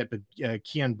campus yet, but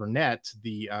Keon Burnett,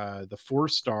 the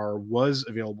 4-star, was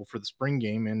available for the spring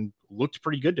game and looked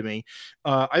pretty good to me.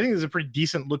 I think there's a pretty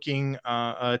decent looking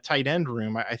tight end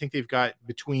room. I think they've got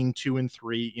between 2 and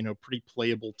 3, pretty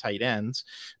playable tight ends.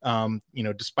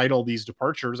 Despite all these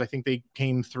departures, I think they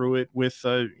came through it with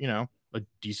a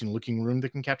decent looking room that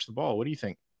can catch the ball. What do you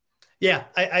think? Yeah,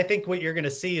 I think what you're going to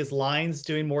see is Lines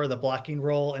doing more of the blocking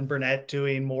role and Burnett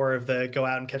doing more of the go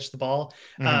out and catch the ball.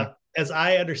 Mm-hmm. As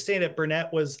I understand it,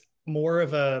 Burnett was more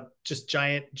of a just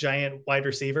giant wide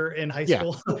receiver in high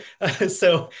school. Yeah.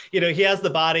 So, he has the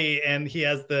body and he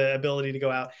has the ability to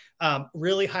go out.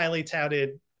 Really highly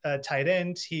touted tight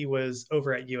end. He was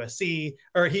over at USC,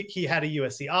 or he had a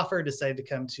USC offer, decided to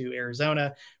come to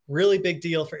Arizona. Really big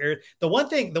deal for Arizona. The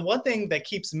one thing that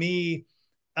keeps me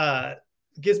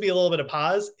gives me a little bit of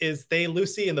pause is they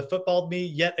Lucy and the footballed me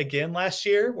yet again last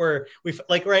year, where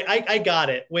I got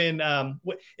it when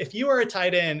if you are a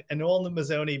tight end and Nolan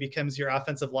Mazzoni becomes your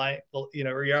offensive line,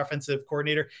 or your offensive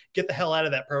coordinator, get the hell out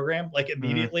of that program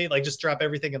immediately. Just drop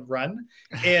everything and run.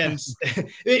 And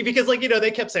because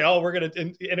they kept saying, oh, we're going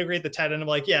to integrate the tight end. I'm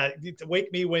like, yeah, wake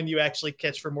me when you actually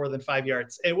catch for more than 5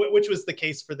 yards, which was the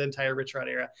case for the entire Rich Rod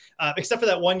era, except for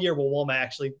that 1 year where Wolma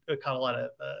actually caught a lot of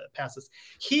passes.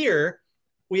 Here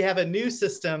we have a new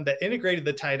system that integrated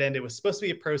the tight end. It was supposed to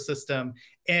be a pro system.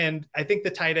 And I think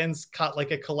the tight ends caught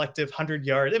a collective 100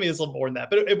 yards. I mean, it's a little more than that,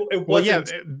 but it wasn't. Well, yeah,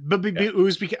 but it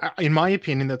was because, in my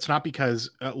opinion, that's not because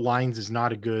Lines is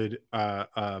not a good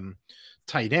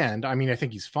tight end. I mean, I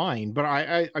think he's fine, but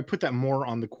I put that more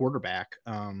on the quarterback,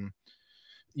 than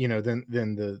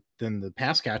the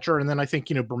pass catcher. And then I think,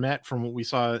 Burnett, from what we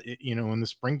saw, in the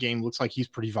spring game, looks like he's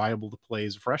pretty viable to play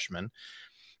as a freshman.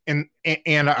 And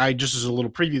I just, as a little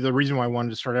preview, the reason why I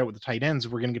wanted to start out with the tight ends,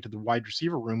 we're going to get to the wide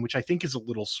receiver room, which I think is a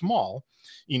little small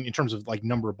in terms of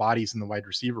number of bodies in the wide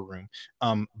receiver room.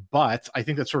 But I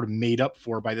think that's sort of made up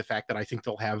for by the fact that I think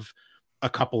they'll have a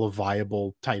couple of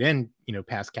viable tight end,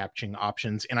 pass catching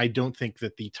options. And I don't think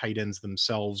that the tight ends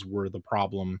themselves were the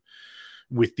problem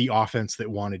with the offense that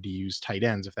wanted to use tight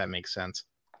ends, if that makes sense.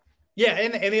 Yeah,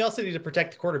 and they also need to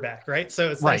protect the quarterback, right?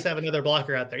 So it's nice to have another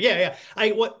blocker out there. Yeah. I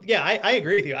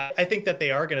agree with you. I think that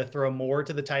they are going to throw more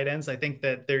to the tight ends. I think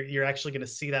that you're actually going to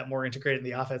see that more integrated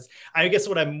in the offense. I guess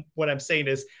what I'm saying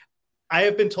is, I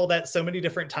have been told that so many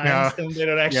different times, and they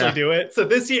don't actually do it. So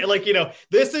this year,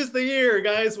 this is the year,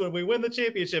 guys, when we win the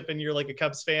championship, and you're a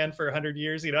Cubs fan for 100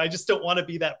 years. I just don't want to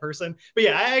be that person. But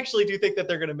yeah, I actually do think that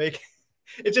they're going to make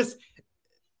it. Just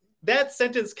that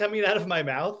sentence coming out of my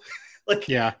mouth Like,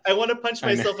 yeah, I want to punch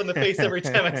myself in the face every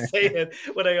time I say it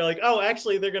when I go like, oh,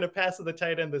 actually, they're going to pass to the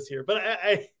tight end this year. But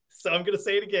so I'm going to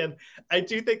say it again. I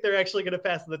do think they're actually going to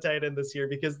pass to the tight end this year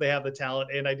because they have the talent,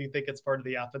 and I do think it's part of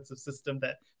the offensive system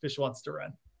that Fisch wants to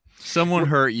run. Someone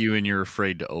hurt you and you're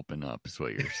afraid to open up is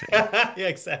what you're saying. Yeah,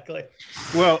 exactly.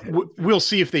 Well, we'll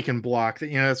see if they can block that.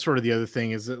 That's sort of the other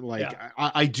thing is that like,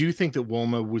 I do think that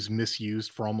Wilma was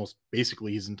misused for almost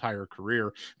basically his entire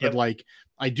career, but like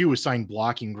I do assign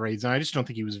blocking grades, and I just don't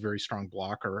think he was a very strong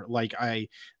blocker. Like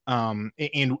and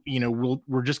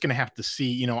we're just going to have to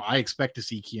see, I expect to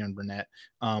see Keon Burnett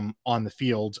on the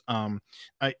field. The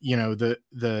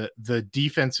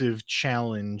defensive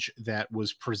challenge that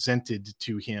was presented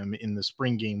to him in the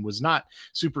spring game was not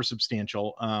super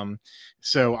substantial.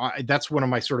 So that's one of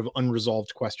my sort of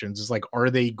unresolved questions is like, are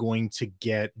they going to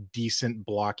get decent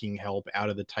blocking help out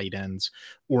of the tight ends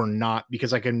or not?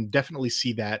 Because I can definitely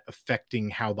see that affecting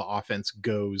how the offense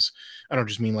goes. I don't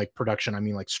just mean like production. I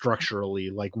mean like structurally,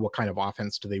 like what kind of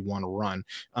offense do they want to run?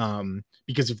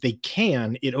 Because if they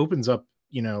can, it opens up,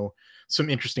 some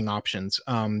interesting options.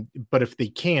 But if they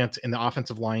can't, and the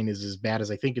offensive line is as bad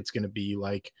as I think it's going to be,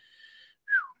 like,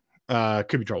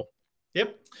 could be trouble.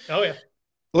 Yep. Oh yeah.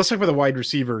 Let's talk about the wide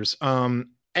receivers.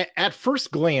 At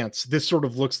first glance, this sort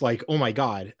of looks like, oh my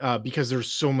God, because there's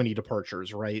so many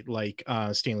departures, right? Like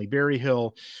Stanley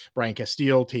Berryhill, Brian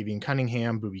Castile, Tavian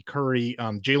Cunningham, Booby Curry,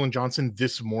 Jalen Johnson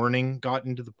this morning got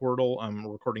into the portal. I'm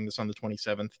recording this on the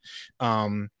 27th.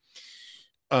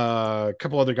 A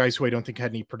couple other guys who I don't think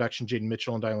had any production, Jaden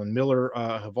Mitchell and Dylan Miller,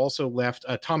 have also left.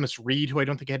 Thomas Reed, who I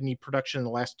don't think had any production in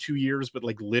the last 2 years, but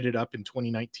like lit it up in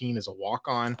 2019 as a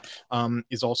walk-on,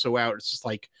 is also out. It's just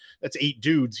like, that's 8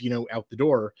 dudes, out the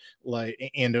door.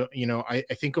 Like, and I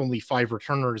think only 5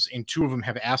 returners, and 2 of them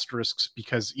have asterisks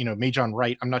because Majon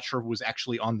Wright, I'm not sure who was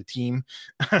actually on the team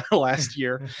last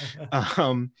year.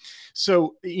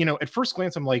 So at first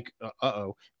glance, I'm like,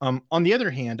 uh-oh. On the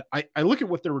other hand, I look at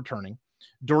what they're returning.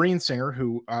 Dorian Singer,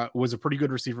 who was a pretty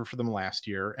good receiver for them last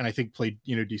year, and I think played,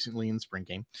 decently in the spring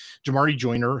game. Jamari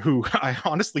Joyner, who I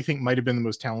honestly think might have been the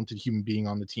most talented human being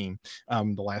on the team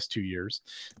the last 2 years.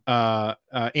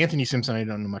 Anthony Simpson, I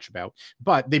don't know much about,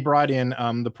 but they brought in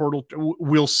the portal.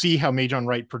 We'll see how Majon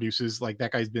Wright produces. Like,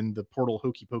 that guy's been the portal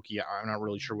hokey pokey. I'm not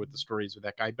really sure what the story is with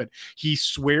that guy, but he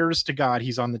swears to God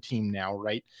he's on the team now,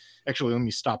 right? Actually, let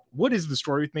me stop. What is the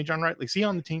story with Majon Wright? Like, is he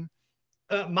on the team?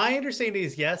 My understanding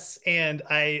is yes, and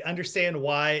I understand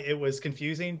why it was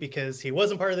confusing because he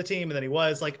wasn't part of the team, and then he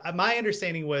was. Like, my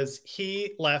understanding was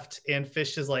he left, and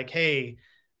Fisch is like, "Hey,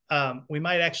 we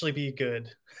might actually be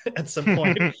good at some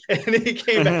point," and he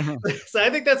came back. So I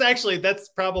think that's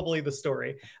probably the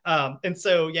story. And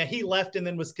so yeah, he left and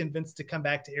then was convinced to come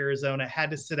back to Arizona.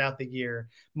 Had to sit out the year.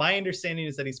 My understanding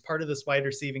is that he's part of this wide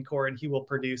receiving core and he will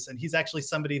produce. And he's actually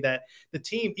somebody that the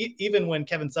team, even when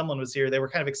Kevin Sumlin was here, they were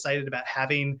kind of excited about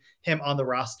having him on the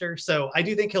roster. So I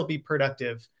do think he'll be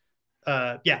productive.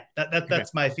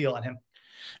 That's my feel on him.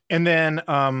 And then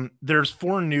there's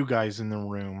 4 new guys in the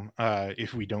room,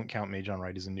 if we don't count Majon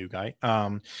Wright as a new guy.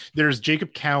 There's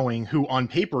Jacob Cowing, who on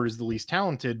paper is the least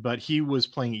talented, but he was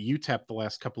playing at UTEP the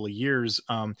last couple of years.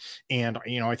 And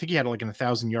I think he had like an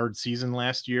 1,000-yard season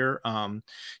last year.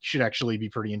 Should actually be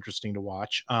pretty interesting to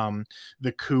watch.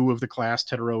 The coup of the class,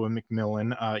 Teteroa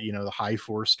McMillan, the high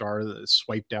 4-star that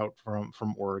swiped out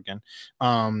from Oregon.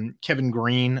 Kevin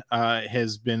Green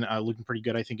has been looking pretty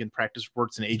good, I think, in practice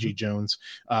reports, and AJ Jones,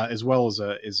 as well as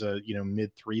a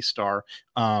mid 3-star.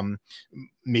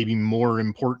 Maybe more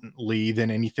importantly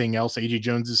than anything else, AJ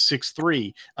Jones is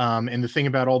 6'3". And the thing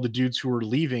about all the dudes who were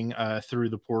leaving through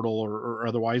the portal or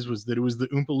otherwise was that it was the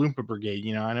Oompa Loompa brigade.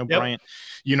 I know, yep. Brian,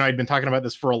 I'd been talking about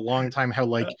this for a long time, how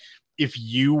like if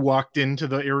you walked into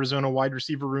the Arizona wide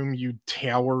receiver room, you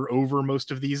tower over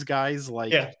most of these guys.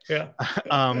 Like, that's,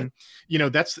 I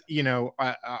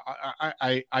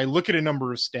look at a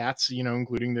number of stats,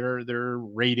 including their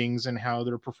ratings and how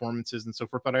their performances and so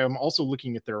forth, but I'm also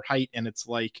looking at their height, and it's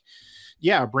like,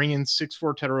 bring in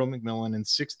 6'4" Teteroa McMillan and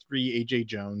 6'3" AJ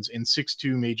Jones and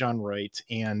 6'2" Majon Wright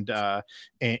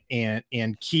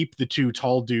and keep the 2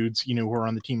 tall dudes, who are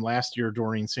on the team last year,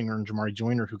 Dorian Singer and Jamari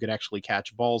Joyner, who could actually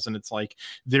catch balls. And it's like,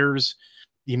 there's,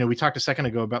 we talked a second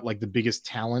ago about like the biggest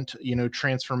talent,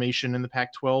 transformation in the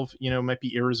Pac-12, might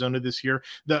be Arizona this year.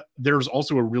 There's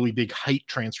also a really big height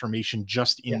transformation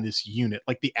just in this unit.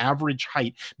 Like the average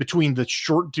height between the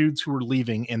short dudes who are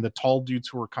leaving and the tall dudes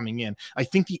who are coming in, I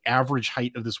think the average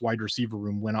height of this wide receiver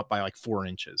room went up by like 4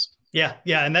 inches. Yeah,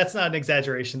 yeah, and that's not an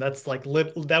exaggeration. That's like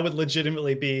that would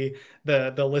legitimately be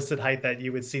the listed height that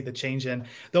you would see the change in.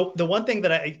 The one thing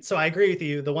that I agree with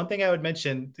you. The one thing I would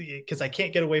mention, because I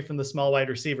can't get away from the small wide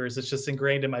receivers, it's just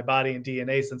ingrained in my body and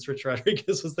DNA since Rich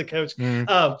Rodriguez was the coach.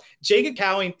 Jacob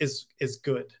Cowing is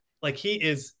good. Like he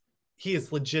is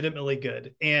legitimately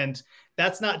good, and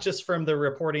that's not just from the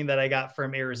reporting that I got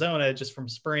from Arizona, just from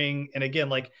spring. And again,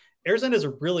 like Arizona is a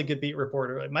really good beat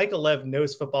reporter. Like Michael Lev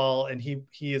knows football, and he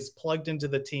is plugged into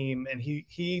the team, and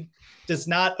he does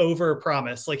not over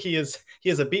promise. Like he is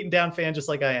a beaten down fan, just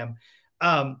like I am.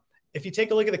 If you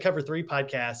take a look at the Cover 3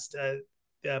 podcast,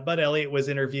 Bud Elliott was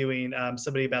interviewing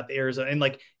somebody about the Arizona, and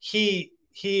like he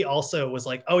also was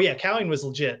like, oh yeah, Cowing was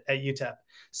legit at UTEP.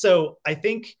 So I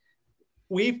think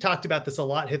we've talked about this a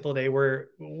lot, Hythloday, where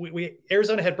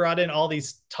Arizona had brought in all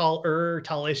these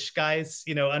tallish guys,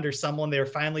 under someone. They were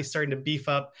finally starting to beef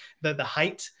up the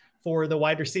height for the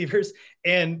wide receivers.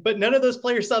 But none of those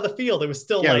players saw the field. It was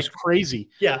still it was crazy.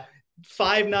 Yeah.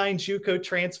 5'9" JUCO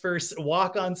transfers,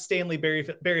 walk-on Stanley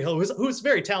Berryhill, who's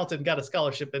very talented and got a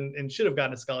scholarship and should have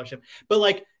gotten a scholarship. But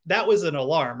like that was an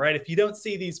alarm, right? If you don't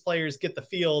see these players get the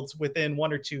fields within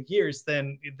 1 or 2 years,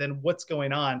 then what's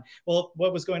going on? Well,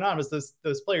 what was going on was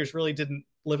those players really didn't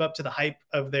live up to the hype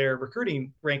of their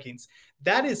recruiting rankings.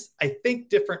 That is, I think,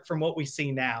 different from what we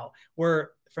see now,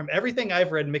 where from everything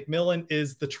I've read, McMillan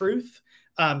is the truth.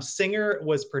 Singer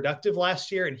was productive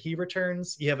last year and he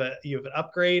returns. You have an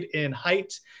upgrade in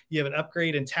height. You have an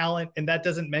upgrade in talent. And that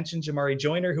doesn't mention Jamari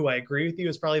Joyner, who I agree with you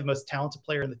is probably the most talented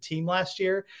player in the team last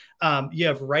year. You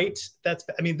have Wright.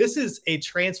 This is a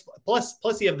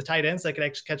plus you have the tight ends that can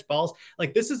actually catch balls.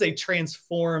 Like this is a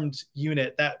transformed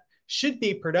unit that should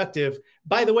be productive,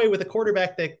 by the way, with a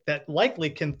quarterback that likely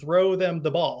can throw them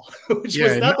the ball, which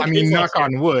was not the case knock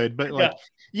on wood, but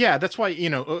that's why,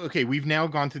 okay, we've now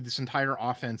gone through this entire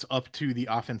offense up to the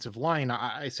offensive line.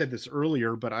 I said this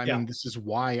earlier, but I mean, this is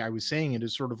why I was saying it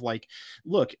is sort of like,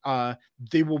 look,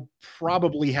 they will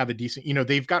probably have a decent,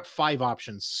 they've got 5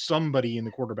 options. Somebody in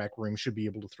the quarterback room should be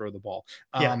able to throw the ball.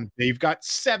 They've got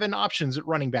 7 options at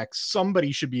running back.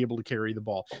 Somebody should be able to carry the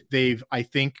ball. They've, I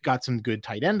think, got some good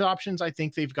tight end options. I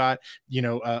think they've got,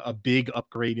 a big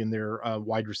upgrade in their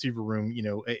wide receiver room,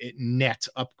 a net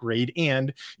upgrade.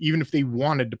 And even if they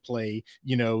wanted to play,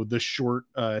 the short,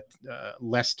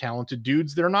 less talented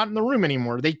dudes, they're not in the room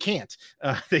anymore. They can't.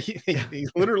 They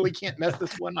literally can't mess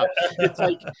this one up. It's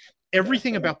like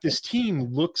everything about this team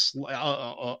looks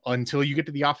until you get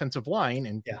to the offensive line,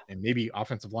 and maybe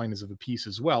offensive line is of a piece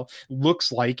as well,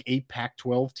 looks like a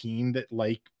Pac-12 team that,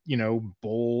 like,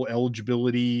 bowl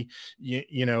eligibility,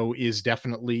 is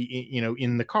definitely,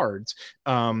 in the cards.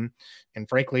 And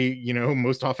frankly,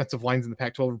 most offensive lines in the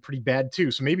Pac-12 are pretty bad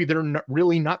too. So maybe they're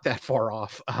really not that far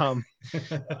off. But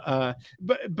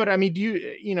I mean, do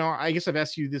you, I guess I've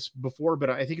asked you this before, but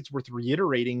I think it's worth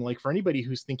reiterating, like for anybody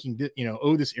who's thinking that,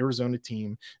 this Arizona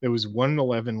team that was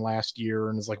 1-11 last year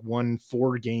and has like won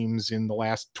 4 games in the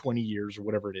last 20 years or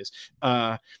whatever it is,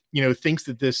 thinks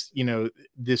that this,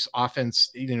 this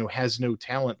offense, has no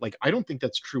talent. Like, I don't think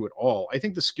that's true at all. I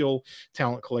think the skill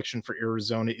talent collection for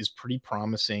Arizona is pretty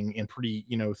promising and pretty,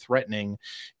 threatening.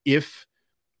 If,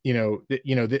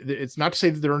 it's not to say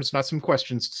that there's not some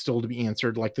questions still to be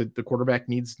answered. Like the quarterback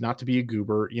needs not to be a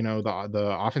goober.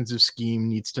 The offensive scheme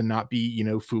needs to not be,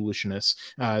 foolishness,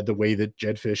 the way that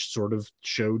Jedd Fisch sort of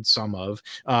showed some of.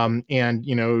 And,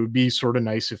 it would be sort of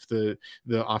nice if the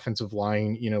offensive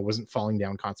line, wasn't falling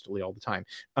down constantly all the time.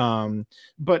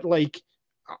 But like,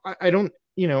 I don't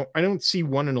see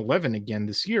 1-11 again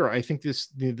this year. I think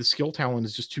the skill talent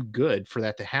is just too good for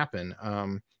that to happen.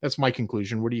 That's my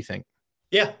conclusion. What do you think?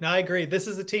 Yeah, no, I agree. This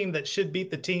is a team that should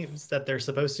beat the teams that they're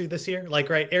supposed to this year. Like,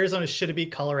 right, Arizona should have beat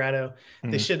Colorado.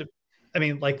 Mm-hmm. They should have,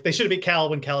 they should have beat Cal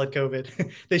when Cal had COVID.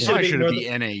 They should have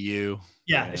beat NAU.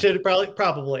 Yeah, should have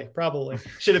probably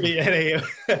should have beat NAU.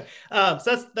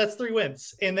 So that's 3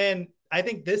 wins. And then I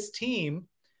think this team,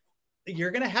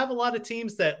 you're going to have a lot of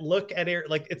teams that look at it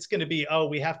like it's going to be,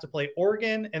 we have to play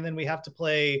Oregon and then we have to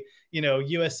play,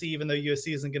 USC, even though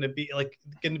USC isn't going to be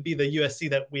the USC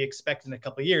that we expect in a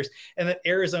couple of years. And then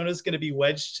Arizona is going to be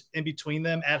wedged in between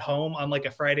them at home on like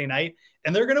a Friday night.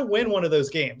 And they're going to win one of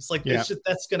those games. Like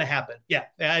that's going to happen. Yeah,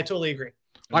 I totally agree.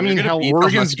 I mean, hell,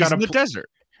 Oregon's got in the desert.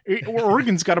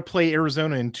 Oregon's got to play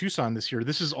Arizona in Tucson this year.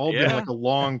 This has all been like a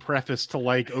long preface to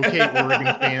like, okay,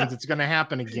 Oregon fans, it's going to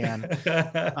happen again.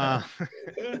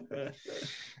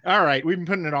 All right, we've been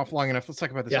putting it off long enough. Let's talk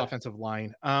about this offensive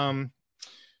line.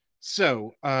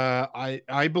 So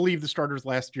I believe the starters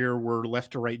last year were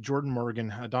left to right: Jordan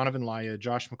Morgan, Donovan Laya,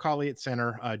 Josh McCauley at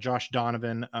center, Josh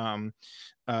Donovan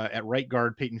at right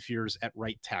guard, Peyton Fears at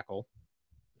right tackle.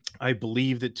 I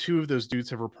believe that two of those dudes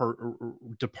have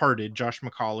departed, Josh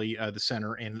McCauley, the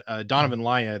center, and Donovan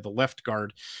Laya, the left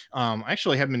guard. I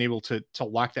actually haven't been able to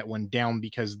lock that one down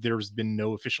because there's been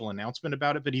no official announcement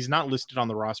about it, but he's not listed on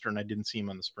the roster, and I didn't see him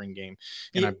on the spring game.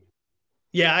 And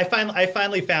I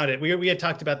finally found it. We had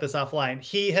talked about this offline.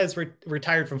 He has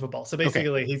retired from football. So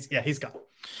basically he's gone.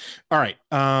 All right.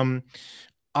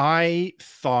 I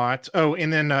thought,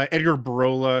 and then Edgar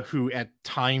Barola, who at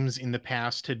times in the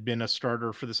past had been a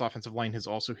starter for this offensive line, has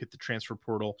also hit the transfer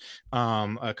portal.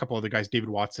 A couple other guys, David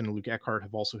Watson and Luke Eckhart,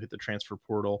 have also hit the transfer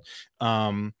portal.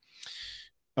 But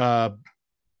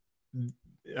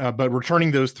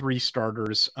returning those three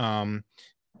starters, I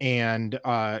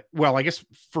guess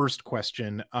first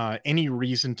question, any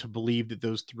reason to believe that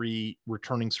those three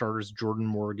returning starters, Jordan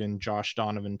Morgan, Josh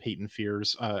Donovan, Peyton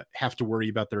Fears, have to worry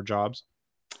about their jobs?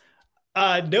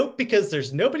 Nope, because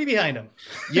there's nobody behind him.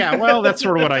 Yeah, well, that's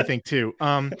sort of what I think too.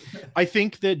 I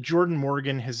think that Jordan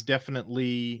Morgan has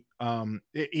definitely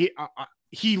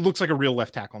he looks like a real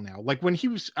left tackle now. Like when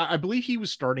I believe he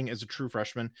was starting as a true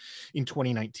freshman in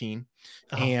 2019,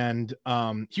 and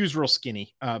he was real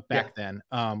skinny back then.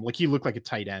 Like he looked like a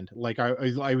tight end. Like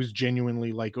I was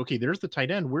genuinely like, okay, there's the tight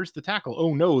end. Where's the tackle?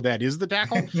 Oh no, that is the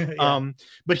tackle.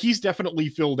 But he's definitely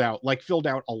filled out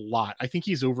a lot. I think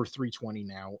he's over 320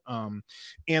 now.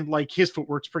 And like his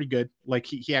footwork's pretty good. Like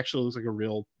he actually looks like a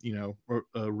real,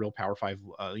 a real Power 5,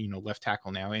 left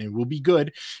tackle now, and it will be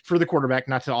good for the quarterback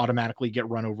not to automatically get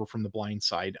run over from the blind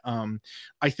side.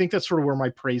 I think that's sort of where my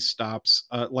praise stops.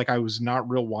 Like I was not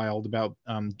real wild about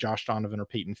Josh Donovan or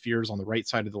Peyton Fears on the right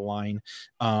side of the line.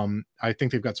 I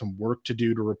think they've got some work to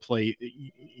do to replace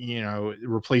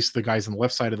the guys on the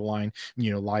left side of the line,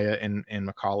 Laya and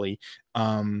McCauley.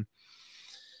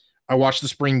 I watched the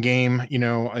spring game.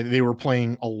 They were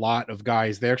playing a lot of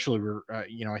guys. They actually were,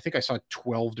 I think I saw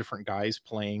 12 different guys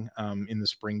playing in the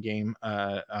spring game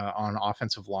on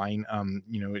offensive line.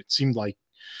 It seemed like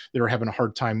they were having a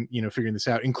hard time, figuring this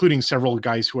out, including several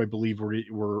guys who I believe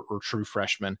were true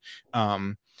freshmen.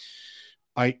 I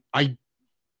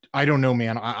don't know,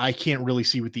 man. I can't really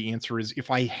see what the answer is.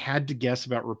 If I had to guess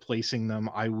about replacing them,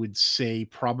 I would say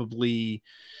probably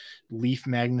Leif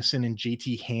Magnuson and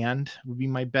JT Hand would be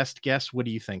my best guess. What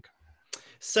do you think?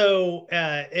 So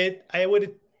I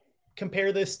would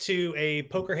compare this to a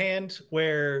poker hand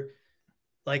where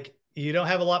like you don't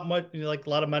have a lot of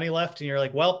money left and you're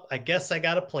like, well, I guess I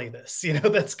got to play this.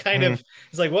 That's kind of,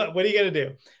 it's like, what are you going to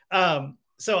do?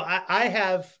 So I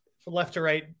have from left to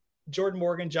right, Jordan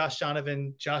Morgan, Josh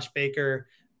Donovan, Josh Baker.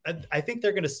 I think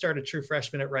they're going to start a true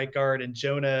freshman at right guard, and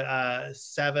Jonah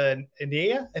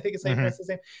Savaiinaea, I think his name, that's his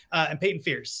name, and Peyton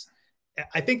Fears.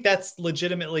 I think that's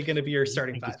legitimately going to be your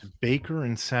starting five. Baker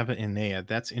and Savaiinaea.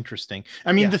 That's interesting.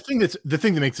 I mean, the thing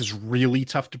that makes this really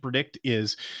tough to predict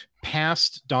is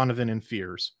past Donovan and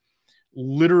Fears,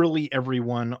 literally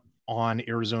everyone on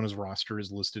Arizona's roster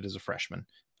is listed as a freshman.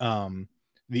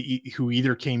 Who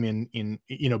either came in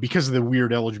because of the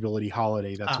weird eligibility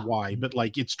holiday, that's why, but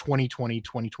like it's 2020,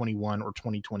 2021 or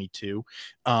 2022.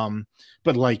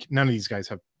 But like none of these guys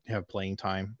have playing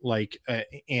time, like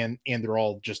and they're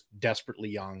all just desperately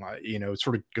young. It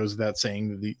sort of goes without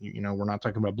saying that we're not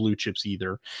talking about blue chips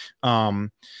either. I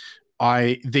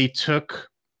do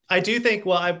think,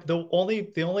 well, the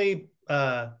only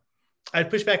I'd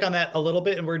push back on that a little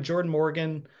bit, and where Jordan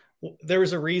Morgan, there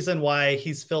was a reason why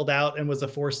he's filled out and was a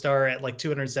 4-star at like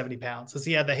 270 pounds, because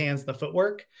he had the hands and the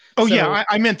footwork.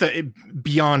 I meant that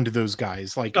beyond those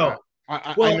guys. Like, I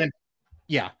meant,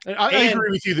 I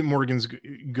agree with you that Morgan's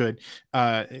good,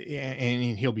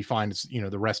 and he'll be fine. It's,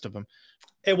 the rest of them.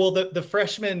 And well, the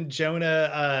freshman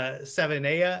Jonah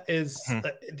Savaiinaea is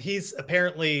he's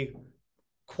apparently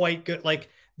quite good. Like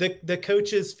the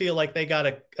coaches feel like they got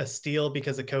a steal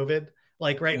because of COVID.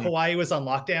 Like, Hawaii was on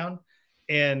lockdown.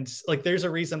 And like, there's a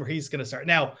reason where he's going to start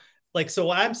now. Like, so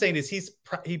what I'm saying is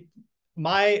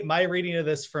my reading of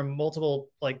this from multiple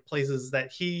like places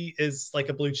that he is like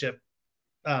a blue chip.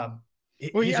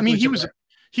 He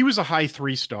was a high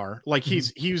 3-star. Like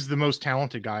he was the most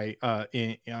talented guy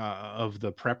of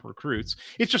the prep recruits.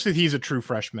 It's just that he's a true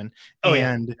freshman.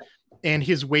 And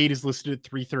his weight is listed at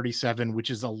 337,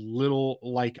 which is a little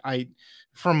like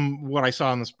from what I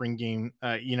saw in the spring game,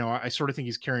 I sort of think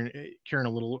he's carrying a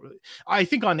little. I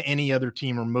think on any other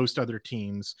team or most other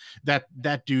teams that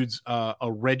dude's a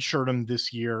redshirt him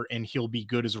this year and he'll be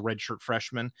good as a redshirt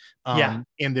freshman. And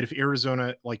that if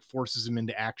Arizona like forces him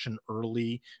into action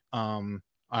early,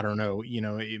 I don't know,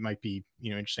 it might be,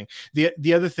 interesting.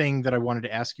 The other thing that I wanted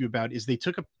to ask you about is they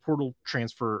took a portal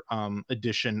transfer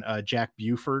addition, Jack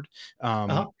Buford,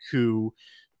 who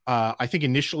I think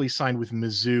initially signed with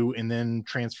Mizzou and then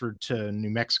transferred to New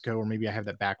Mexico, or maybe I have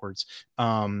that backwards.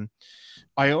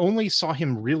 I only saw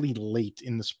him really late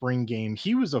in the spring game.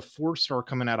 He was a 4-star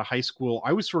coming out of high school.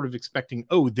 I was sort of expecting,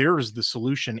 oh, there's the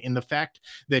solution. And the fact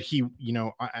that he,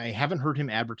 I haven't heard him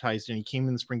advertised and he came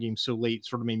in the spring game so late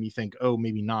sort of made me think, oh,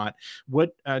 maybe not.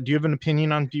 What do you have an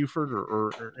opinion on Buford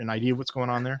or an idea of what's going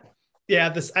on there?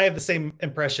 Yeah, I have the same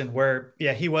impression where,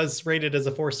 he was rated as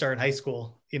a 4-star in high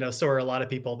school. So are a lot of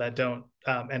people that don't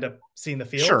end up seeing the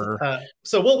field. Sure.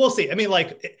 So we'll see. I mean,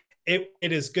 like it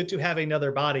is good to have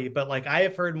another body, but like I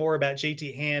have heard more about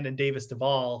JT Hand and Davis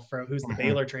Duvall who's the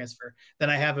Baylor transfer than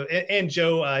I have, and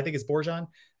Joe, I think it's Borjan,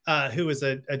 who is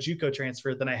a JUCO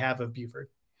transfer than I have of Buford.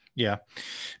 Yeah.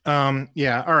 All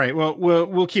right. Well,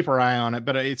 we'll keep our eye on it,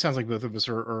 but it sounds like both of us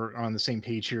are on the same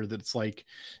page here, that it's like,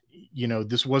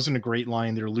 this wasn't a great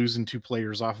line. They're losing 2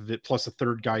 players off of it, plus a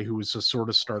third guy who was a sort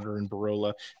of starter in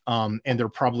Barola. And they're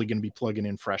probably going to be plugging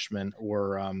in freshmen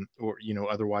or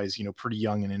otherwise, pretty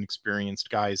young and inexperienced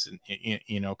guys,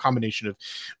 and, combination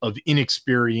of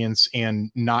inexperience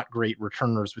and not great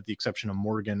returners, with the exception of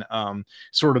Morgan,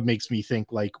 sort of makes me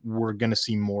think like we're going to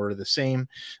see more of the same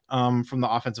from the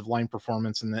offensive line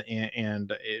performance, and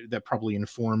that probably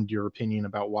informed your opinion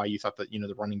about why you thought that,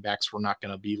 the running backs were not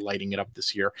going to be lighting it up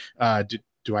this year.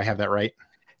 Do I have that right?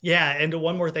 Yeah. And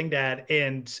one more thing, Dad,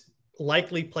 and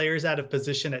likely players out of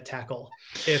position at tackle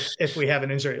if we have an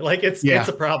injury. Like it's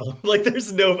a problem. Like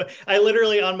I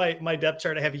literally on my depth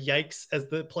chart I have yikes as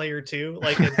the player 2,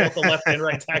 like in both the left and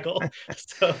right tackle.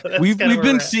 So we've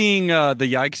been seeing the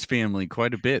Yikes family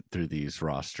quite a bit through these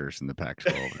rosters in the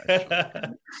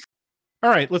Pac-12. All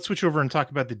right, let's switch over and talk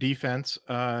about the defense.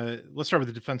 Let's start with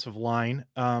the defensive line.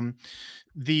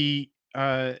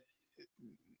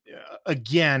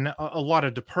 Again, a lot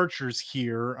of departures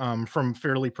here from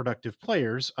fairly productive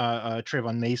players.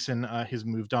 Trayvon Mason has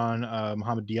moved on.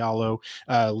 Mohamed Diallo,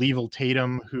 Leavell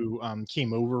Tatum, who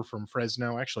came over from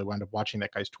Fresno. Actually wound up watching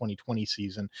that guy's 2020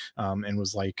 season and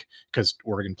was like, because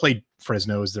Oregon played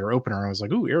Fresno as their opener, I was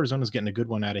like, ooh, Arizona's getting a good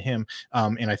one out of him.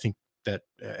 And I think that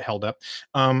held up.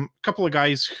 A couple of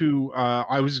guys who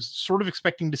I was sort of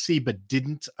expecting to see but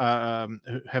didn't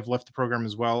have left the program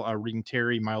as well. Regan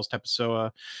Terry, Miles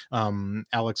Tepesoa,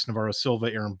 Alex Navarro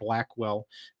Silva, Aaron Blackwell.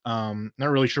 Not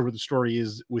really sure what the story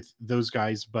is with those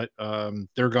guys, but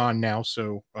they're gone now,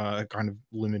 so kind of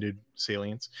limited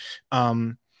salience.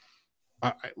 Let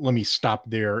me stop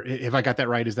there. If I got that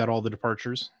right, is that all the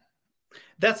departures?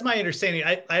 That's my understanding.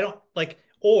 I don't like,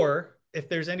 or if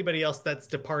there's anybody else that's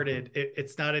departed,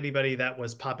 it's not anybody that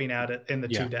was popping out in the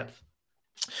 2 depth.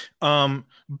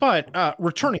 But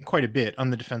returning quite a bit on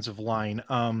the defensive line.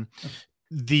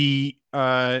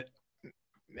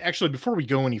 Actually, before we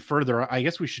go any further, I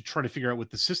guess we should try to figure out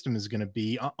what the system is going to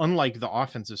be. Unlike the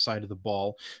offensive side of the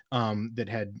ball that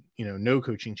had, no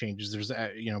coaching changes, there's,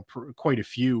 quite a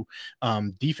few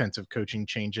defensive coaching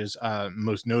changes.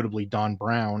 Most notably, Don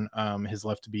Brown has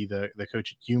left to be the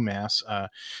coach at UMass.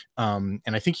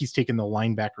 And I think he's taken the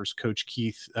linebackers coach,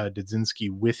 Keith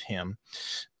Dudzinski, with him.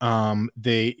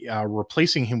 They are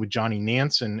replacing him with Johnny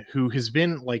Nansen, who has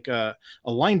been like a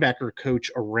linebacker coach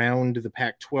around the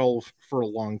Pac-12 for a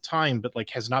long time, but like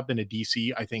has not been a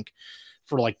DC, I think,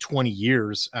 for like 20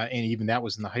 years. And even that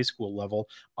was in the high school level.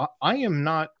 I am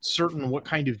not certain what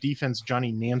kind of defense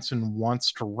Johnny Nansen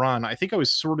wants to run. I think I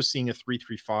was sort of seeing a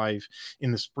 3-3-5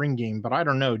 in the spring game, but I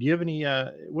don't know. Do you have any,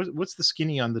 what's the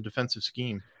skinny on the defensive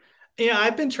scheme? Yeah,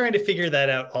 I've been trying to figure that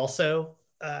out also.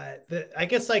 I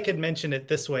guess I could mention it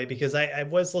this way, because I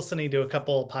was listening to a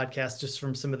couple podcasts just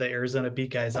from some of the Arizona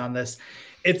beat guys on this.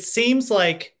 It seems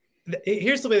like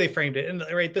here's the way they framed it. And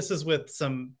right, this is with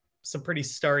some pretty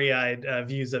starry-eyed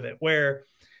views of it, where,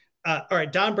 all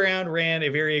right, Don Brown ran a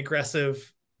very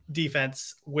aggressive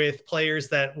defense with players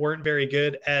that weren't very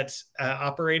good at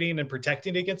operating and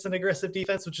protecting against an aggressive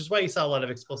defense, which is why you saw a lot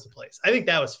of explosive plays. I think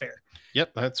that was fair.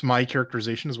 Yep, that's my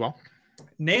characterization as well.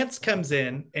 Nance comes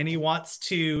in and he wants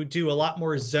to do a lot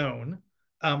more zone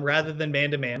rather than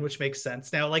man-to-man, which makes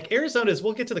sense. Now, like Arizona's,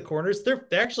 we'll get to the corners. They're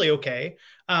actually okay.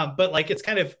 But like, it's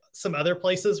kind of some other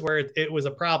places where it was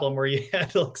a problem where you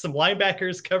had like some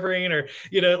linebackers covering, or,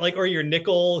 or your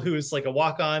nickel, who's like a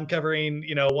walk-on covering,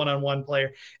 one-on-one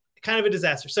player. Kind of a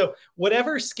disaster. So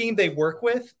whatever scheme they work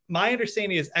with, my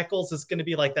understanding is Eccles is going to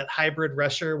be like that hybrid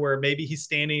rusher where maybe he's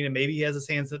standing and maybe he has his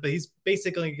hands, but he's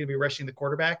basically going to be rushing the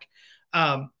quarterback.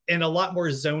 And a lot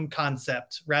more zone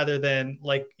concept rather than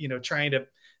like, trying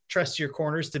trust your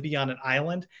corners to be on an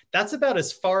island. That's about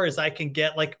as far as I can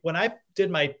get. Like when I did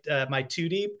my my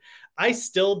 2-deep, I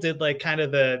still did like kind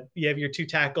of you have your 2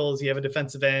 tackles, you have a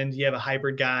defensive end, you have a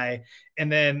hybrid guy,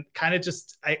 and then kind of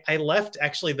just I left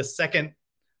actually the second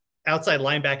outside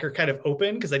linebacker kind of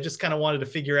open because I just kind of wanted to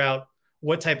figure out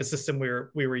what type of system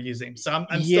we were using. So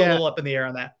I'm still a little up in the air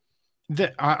on that.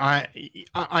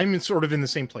 I'm sort of in the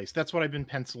same place. That's what I've been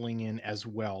penciling in as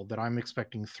well, that I'm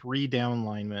expecting 3 down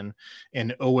linemen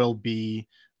and OLB,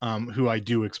 who I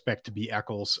do expect to be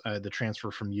Eccles, the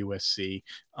transfer from USC,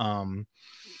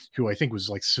 who I think was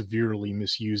like severely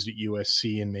misused at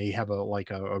USC and may have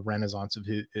a renaissance of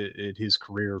his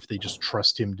career if they just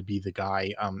trust him to be the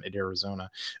guy at Arizona.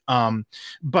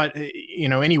 But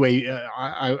anyway,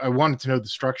 I wanted to know the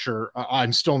structure.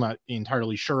 I'm still not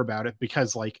entirely sure about it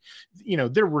because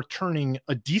they're returning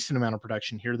a decent amount of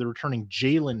production here. They're returning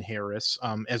Jalen Harris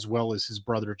as well as his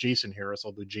brother Jason Harris,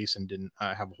 although Jason didn't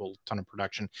have a whole ton of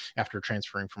production after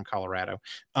transferring from Colorado.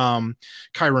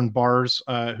 Kyron Bars,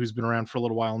 who's been around for a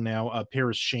little while now,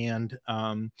 Paris Shand,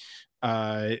 and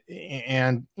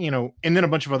then a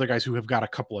bunch of other guys who have got a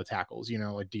couple of tackles,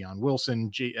 like Deion Wilson,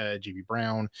 JB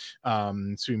Brown,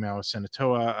 Suimao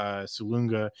Senatoa,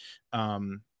 Sulunga.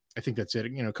 I think that's it.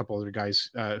 A couple other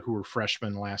guys who were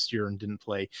freshmen last year and didn't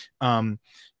play.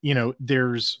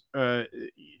 There's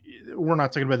we're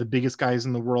not talking about the biggest guys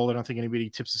in the world. I don't think anybody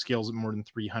tips the scales at more than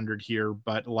 300 here,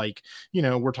 but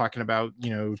we're talking about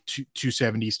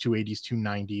 270s, 280s,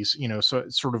 290s. So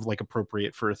it's sort of like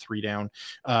appropriate for a 3-down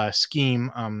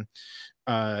scheme.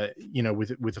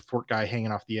 With a Fort guy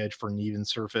hanging off the edge for an even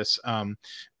surface. I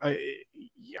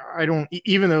don't,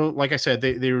 even though, like I said,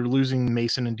 they were losing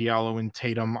Mason and Diallo and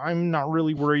Tatum, I'm not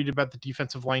really worried about the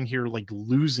defensive line here,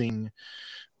 losing,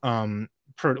 going.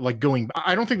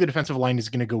 I don't think the defensive line is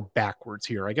going to go backwards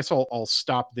here. I guess I'll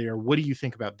stop there. What do you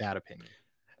think about that opinion?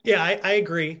 Yeah, I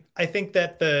agree. I think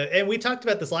that and we talked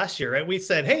about this last year, right? We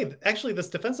said, hey, actually this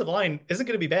defensive line isn't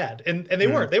going to be bad. And they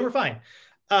weren't, they were fine.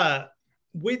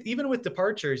 Even with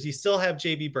departures, you still have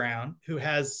JB Brown, who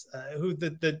has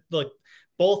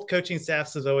both coaching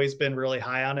staffs has always been really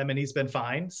high on him, and he's been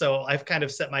fine. So I've kind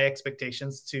of set my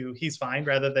expectations to he's fine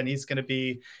rather than he's going to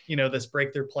be this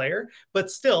breakthrough player. But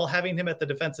still, having him at the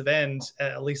defensive end,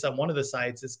 at least on one of the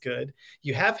sides, is good.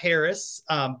 You have Harris,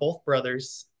 both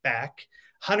brothers, back.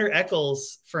 Hunter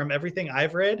Eccles, from everything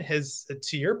I've read, has,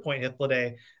 to your point,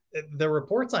 Hifliday, the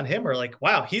reports on him are like,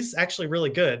 wow, he's actually really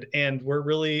good. And we're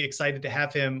really excited to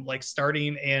have him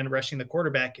starting and rushing the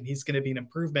quarterback. And he's going to be an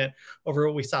improvement over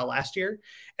what we saw last year.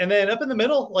 And then up in the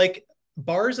middle,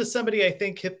 Bars is somebody I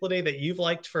think, Hifliday, that you've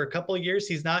liked for a couple of years.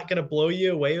 He's not going to blow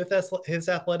you away with his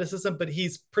athleticism, but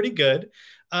he's pretty good.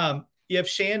 You have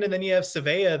Shand, and then you have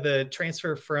Savea, the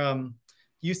transfer from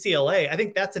UCLA. I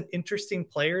think that's an interesting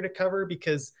player to cover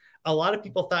because a lot of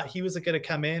people thought he was going to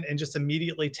come in and just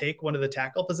immediately take one of the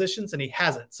tackle positions, and he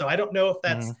hasn't. So I don't know if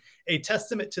that's a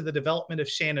testament to the development of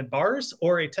Shannon Bars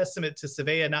or a testament to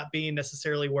Savea not being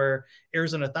necessarily where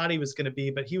Arizona thought he was going to be,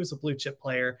 but he was a blue chip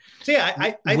player. So yeah,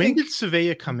 I when did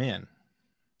Savea come in?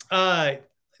 It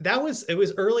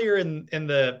was earlier in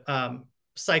the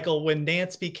cycle when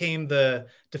Nance became the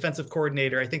defensive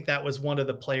coordinator. I think that was one of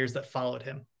the players that followed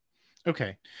him.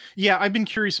 Okay. Yeah, I've been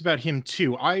curious about him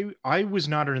too. I was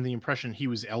not under the impression he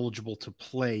was eligible to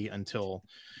play until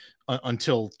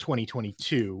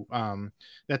 2022.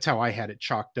 That's how I had it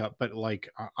chalked up, but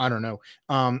I don't know.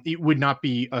 It would not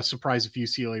be a surprise if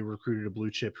UCLA recruited a blue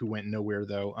chip who went nowhere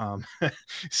though.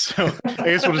 So I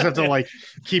guess we'll just have to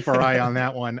keep our eye on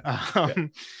that one. But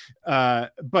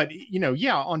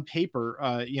on paper,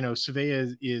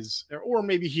 Savea is, or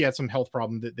maybe he had some health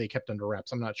problem that they kept under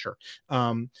wraps. I'm not sure.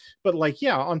 But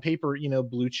on paper,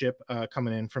 blue chip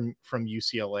coming in from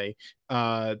UCLA.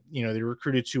 They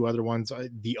recruited 2 other ones,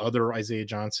 the other Isaiah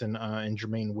Johnson and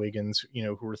Jermaine Wiggins,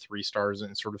 who were 3 stars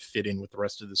and sort of fit in with the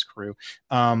rest of this crew.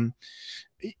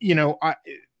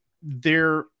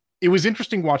 It was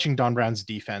interesting watching Don Brown's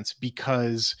defense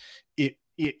because it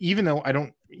even though I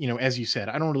don't, as you said,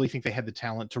 I don't really think they had the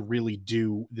talent to really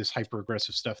do this hyper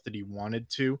aggressive stuff that he wanted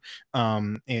to,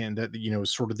 and that,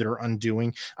 is sort of their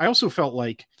undoing. I also felt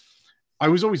like I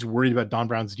was always worried about Don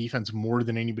Brown's defense more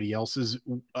than anybody else's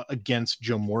against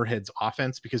Joe Moorhead's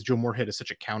offense, because Joe Moorhead is such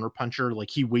a counter puncher.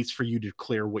 He waits for you to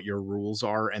declare what your rules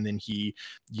are, and then he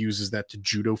uses that to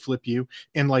judo flip you.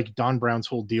 And Don Brown's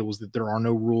whole deal was that there are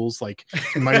no rules. It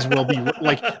might as well be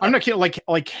I'm not kidding.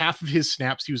 Half of his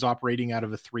snaps he was operating out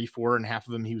of a 3-4, and half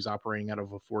of them he was operating out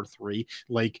of a 4-3.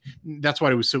 That's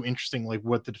why it was so interesting,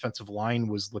 what the defensive line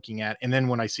was looking at. And then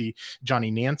when I see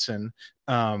Johnny Nansen,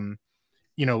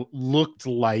 looked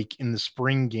like in the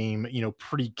spring game,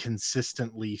 pretty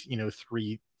consistently,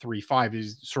 3-3-5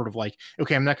 is sort of like,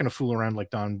 okay, I'm not going to fool around like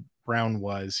Don Brown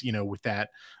was, with that,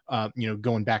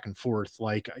 going back and forth.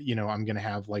 Like, I'm going to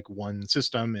have like one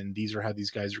system, and these are how these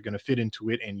guys are going to fit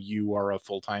into it. And you are a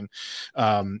full-time,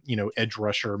 edge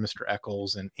rusher, Mr.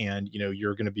 Eccles, and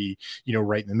you're going to be,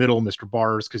 right in the middle, Mr.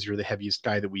 Bars, because you're the heaviest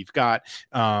guy that we've got.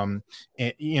 And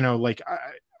I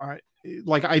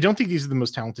don't think these are the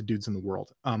most talented dudes in the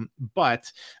world.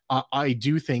 But I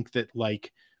do think that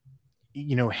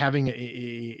having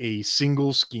a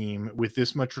single scheme with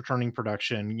this much returning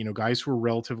production, guys who are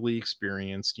relatively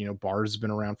experienced, Barr's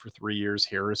been around for 3 years.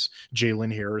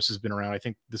 Jalen Harris has been around. I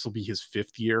think this will be his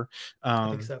 5th year. I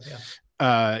think so.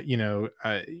 Yeah.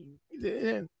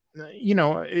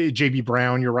 JB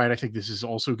Brown, you're right. I think this is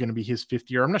also going to be his 5th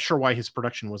year. I'm not sure why his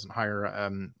production wasn't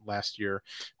higher last year.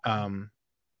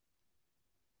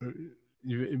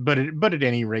 But at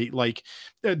any rate,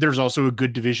 there's also a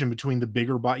good division between the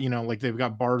bigger, they've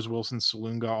got Bars, Wilson,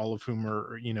 Salunga, all of whom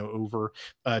are, over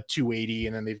 280.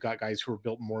 And then they've got guys who are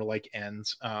built more like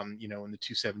ends, in the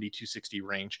 270, 260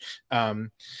 range.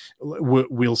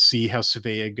 We'll see how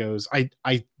Savea goes.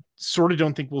 I sort of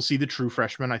don't think we'll see the true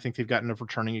freshmen. I think they've got enough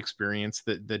returning experience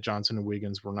that Johnson and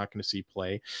Wiggins we're not going to see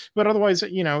play. But otherwise,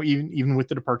 even with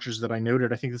the departures that I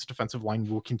noted, I think this defensive line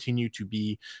will continue to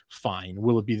be fine.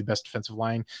 Will it be the best defensive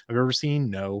line I've ever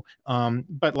seen? No.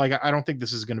 But I don't think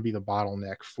this is going to be the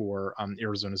bottleneck for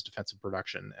Arizona's defensive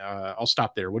production. I'll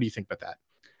stop there. What do you think about that?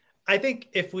 I think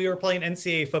if we were playing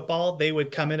NCAA football, they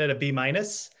would come in at a B-,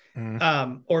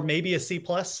 or maybe a C+.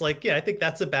 I think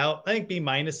I think B-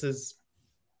 is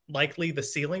likely the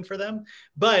ceiling for them,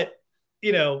 but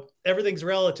everything's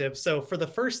relative. So for the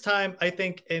first time, I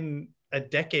think in a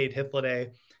decade,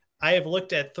 Hifliday, I have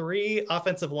looked at 3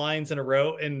 offensive lines in a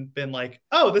row and been like,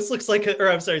 oh, this looks like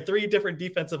 3 different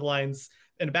defensive lines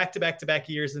in back-to-back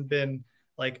years and been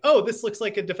like, oh, this looks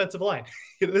like a defensive line.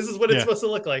 This is what it's supposed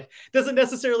to look like. Doesn't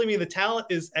necessarily mean the talent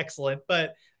is excellent,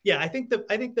 but I think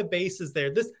the base is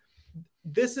there.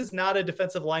 This is not a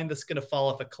defensive line that's going to fall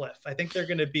off a cliff. I think they're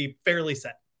going to be fairly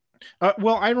set.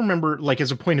 Well, I remember,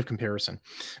 as a point of comparison,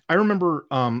 I remember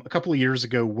a couple of years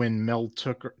ago when Mel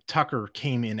Tucker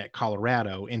came in at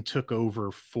Colorado and took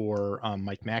over for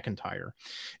Mike McIntyre.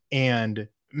 And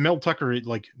Mel Tucker,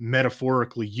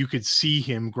 metaphorically, you could see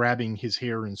him grabbing his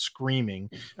hair and screaming.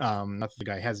 Not that the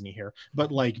guy has any hair, but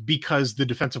because the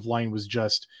defensive line was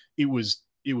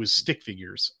it was stick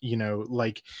figures,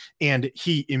 and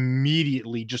he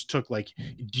immediately just took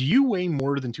do you weigh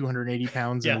more than 280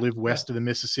 pounds and live west of the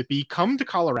Mississippi? Come to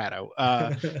Colorado.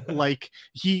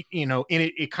 He, and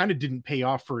it kind of didn't pay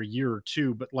off for a year or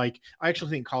two, but I actually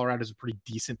think Colorado is a pretty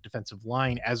decent defensive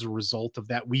line as a result of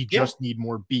that. We just need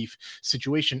more beef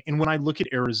situation. And when I look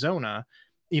at Arizona,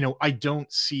 I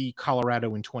don't see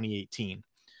Colorado in 2018.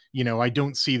 I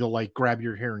don't see the grab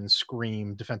your hair and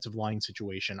scream defensive line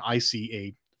situation. I see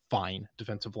a fine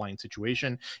defensive line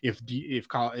situation. If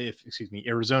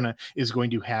Arizona is going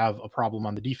to have a problem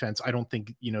on the defense, I don't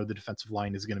think the defensive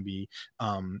line is going to be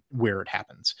where it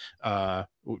happens. What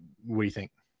do you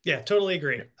think? Yeah, totally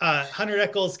agree. Hunter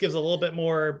Eccles gives a little bit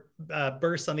more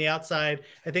burst on the outside.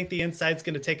 I think the inside's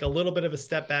going to take a little bit of a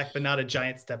step back, but not a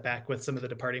giant step back with some of the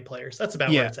departing players. That's about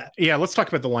where it's at. Yeah, let's talk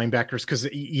about the linebackers because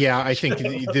I think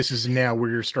this is now where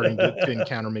you're starting to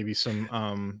encounter maybe some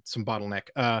bottleneck.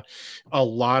 A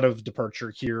lot of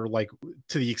departure here,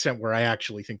 to the extent where I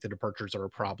actually think the departures are a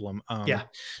problem.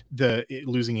 The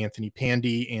losing Anthony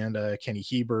Pandy and Kenny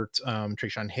Hebert,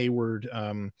 Trayshawn Hayward,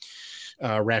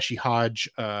 Rashi Hodge,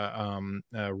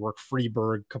 Rourke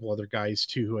Freeberg, a couple other guys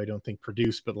too who I don't think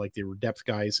produced, but they were depth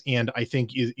guys, and I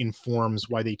think it informs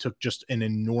why they took just an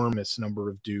enormous number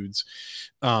of dudes.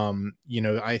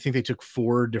 I think they took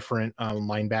 4 different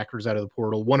linebackers out of the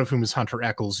portal, one of whom is Hunter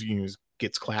Eccles,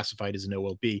 gets classified as an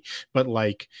OLB, but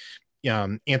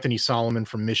Anthony Solomon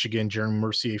from Michigan, Jeremy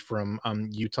Mercier from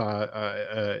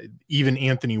Utah, even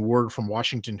Anthony Ward from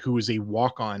Washington, who is a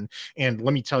walk-on. And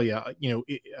let me tell you,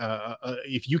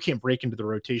 if you can't break into the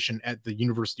rotation at the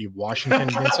University of Washington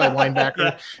inside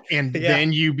linebacker, and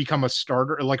then you become a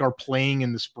starter, are playing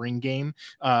in the spring game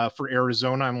for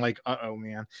Arizona, I'm like, uh-oh,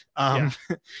 man. And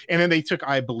then they took,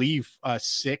 I believe,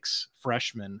 6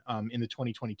 freshmen in the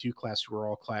 2022 class who were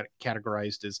all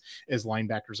categorized as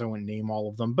linebackers. I won't name all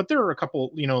of them, but there are a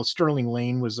couple. Sterling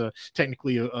Lane was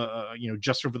technically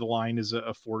just over the line as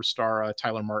a 4-star.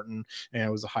 Tyler Martin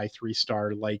was a high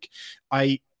 3-star.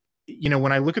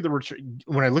 When I look at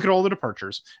when I look at all the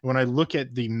departures, when I look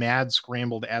at the mad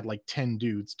scramble to add 10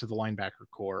 dudes to the linebacker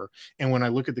core, and when I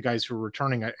look at the guys who are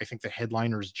returning, I think the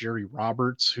headliner is Jerry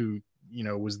Roberts, who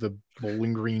was the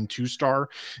Bowling Green 2-star.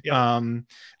 Yep.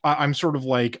 I'm sort of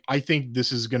like, I think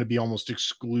this is going to be almost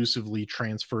exclusively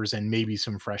transfers and maybe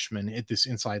some freshmen at this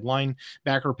inside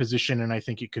linebacker position, and I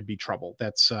think it could be trouble.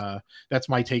 That's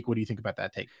my take. What do you think about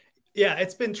that take? Yeah,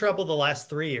 it's been trouble the last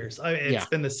 3 years. It's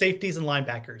been the safeties and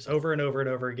linebackers over and over and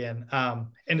over again.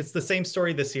 And it's the same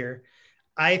story this year.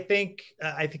 I think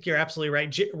you're absolutely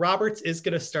right. Roberts is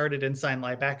going to start at inside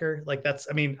linebacker. Like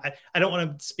I don't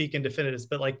want to speak in definitives,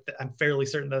 but like I'm fairly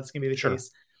certain that's going to be the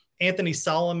case. Anthony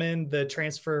Solomon, the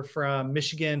transfer from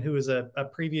Michigan, who is a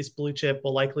previous blue chip,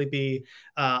 will likely be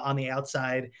on the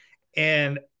outside.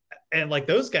 And like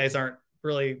those guys aren't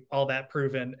really all that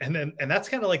proven. And that's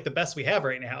kind of like the best we have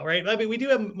right now, right? I mean, we do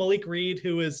have Malik Reed,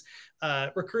 who is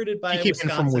recruited by Wisconsin.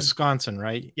 From Wisconsin,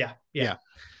 right? Yeah.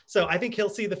 So I think he'll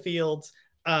see the field.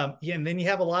 And then you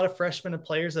have a lot of freshmen and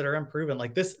players that are unproven.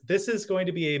 Like this is going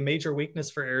to be a major weakness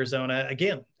for Arizona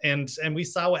again. And we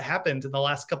saw what happened in the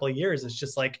last couple of years. It's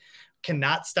just like,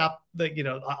 cannot stop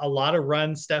a lot of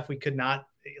run stuff. We could not,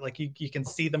 like, you can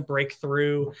see them break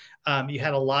through. You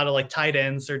had a lot of like tight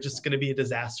ends are just going to be a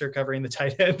disaster covering the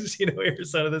tight ends,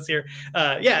 Arizona this year.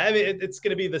 I mean, it's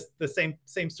going to be the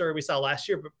same story we saw last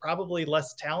year, but probably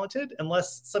less talented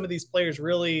unless some of these players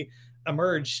really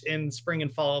emerge in spring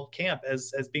and fall camp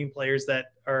as being players that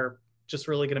are just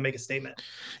really going to make a statement.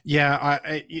 Yeah,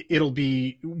 it'll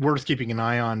be worth keeping an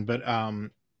eye on, but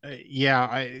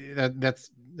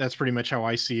that's pretty much how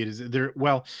I see it. Is there?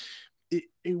 Well,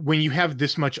 when you have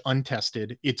this much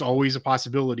untested, it's always a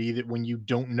possibility that when you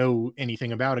don't know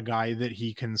anything about a guy, that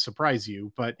he can surprise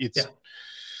you. But it's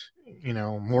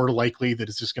more likely that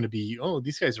it's just going to be,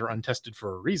 these guys are untested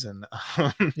for a reason.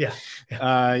 Like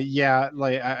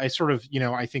I sort of,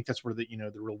 I think that's where the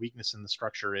real weakness in the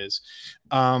structure is.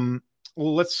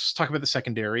 Well, let's talk about the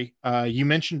secondary. You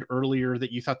mentioned earlier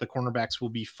that you thought the cornerbacks will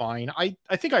be fine. I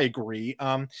think I agree.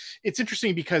 It's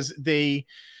interesting because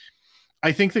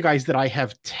I think the guys that I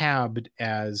have tabbed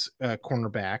as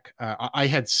cornerback, I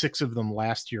had 6 of them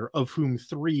last year, of whom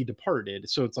 3 departed.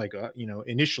 So it's like,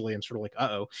 initially I'm sort of like,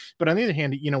 uh-oh. But on the other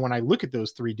hand, when I look at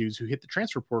those 3 dudes who hit the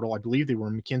transfer portal, I believe they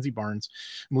were Mackenzie Barnes,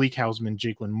 Malik Hausman,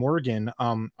 Jaquelin Morgan.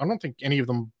 I don't think any of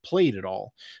them played at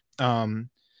all.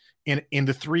 And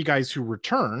the 3 guys who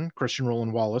return, Christian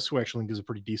Roland Wallace, who actually is a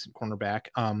pretty decent cornerback,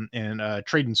 and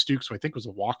Traden Stukes, who I think was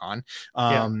a walk-on,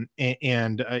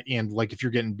 and like if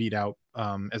you're getting beat out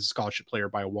as a scholarship player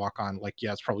by a walk-on, like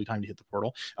it's probably time to hit the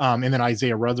portal. And then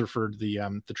Isaiah Rutherford,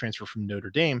 the transfer from Notre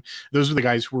Dame, those are the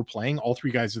guys who were playing. All 3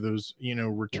 guys of those,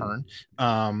 return.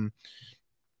 I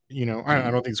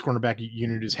don't think this cornerback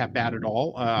unit is half bad at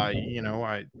all.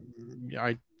 I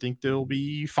think they'll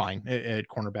be fine at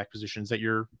cornerback positions. That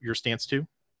your stance too?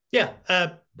 Yeah,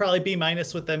 probably B-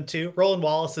 with them too. Roland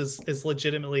Wallace is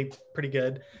legitimately pretty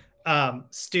good.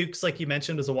 Stukes, like you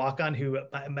mentioned, is a walk-on who,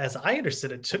 as I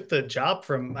understood it, took the job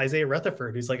from Isaiah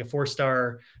Rutherford, who's like a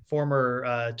 4-star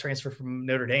former transfer from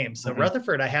Notre Dame. So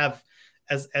Rutherford I have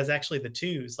as actually the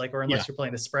 2s, like, or unless you're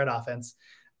playing a spread offense.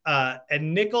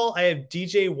 And nickel, I have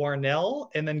DJ Warnell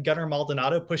and then Gunnar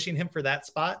Maldonado pushing him for that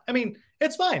spot. I mean,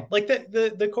 it's fine. Like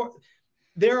the core,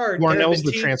 Warnell's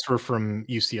the transfer from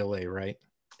UCLA, right?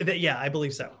 Yeah, I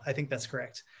believe so. I think that's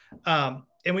correct.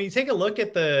 And when you take a look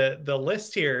at the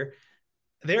list here,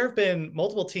 there have been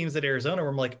multiple teams at Arizona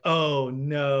where I'm like, oh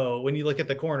no, when you look at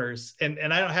the corners, and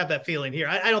I don't have that feeling here.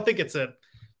 I don't think it's going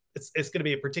to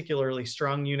be a particularly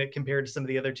strong unit compared to some of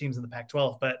the other teams in the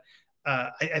Pac-12, but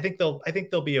I think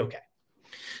they'll be okay.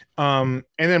 And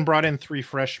then brought in 3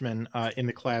 freshmen in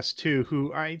the class too,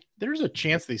 who there's a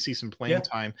chance they see some playing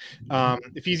time.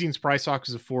 Ephesians Prysock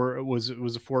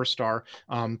was a 4-star,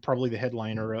 probably the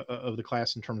headliner of the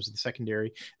class in terms of the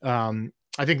secondary.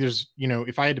 I think there's,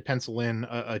 if I had to pencil in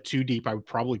a 2 deep, I would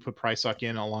probably put Prysock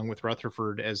in along with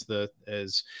Rutherford as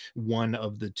one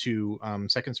of the 2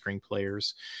 second string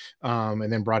players,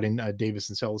 and then brought in Davis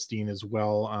and Celestine as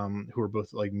well, who are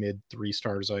both like mid 3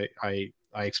 stars.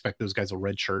 I expect those guys will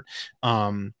redshirt.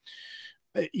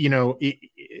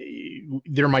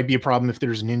 There might be a problem if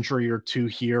there's an injury or 2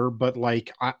 here, but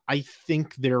like I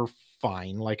think they're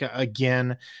fine. Like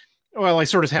again. Well, I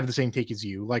sort of have the same take as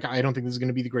you. Like, I don't think this is going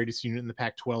to be the greatest unit in the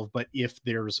Pac-12, but if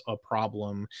there's a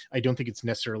problem, I don't think it's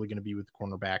necessarily going to be with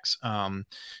cornerbacks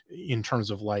in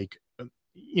terms of like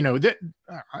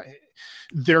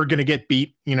they're going to get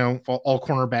beat. All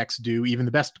cornerbacks do, even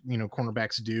the best,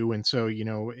 cornerbacks do. And so,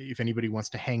 if anybody wants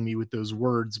to hang me with those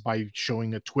words by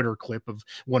showing a Twitter clip of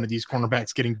one of these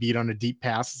cornerbacks getting beat on a deep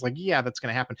pass, it's like, yeah, that's going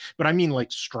to happen. But I mean,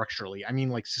 like structurally, I mean,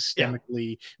 like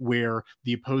systemically, where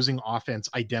the opposing offense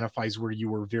identifies where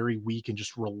you are very weak and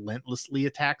just relentlessly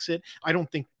attacks it. I don't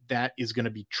think that is going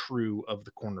to be true of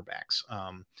the cornerbacks.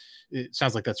 It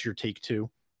sounds like that's your take too.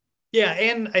 Yeah,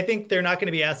 and I think they're not going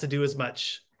to be asked to do as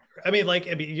much.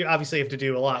 You obviously have to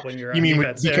do a lot when you're. You mean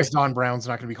because Don Brown's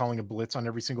not going to be calling a blitz on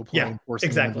every single play, and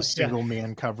forcing the single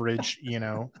man coverage.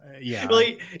 Yeah. Well,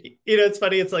 it's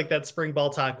funny. It's like that spring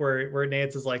ball talk where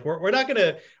Nance is like,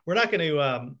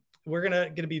 we're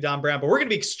gonna be Don Brown, but we're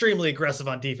gonna be extremely aggressive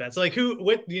on defense. Like, you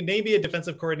name me a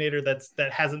defensive coordinator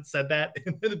that hasn't said that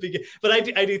in the beginning. But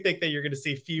I do think that you're gonna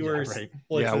see fewer.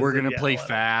 Yeah, we're gonna play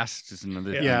fast. Is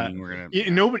another thing. We're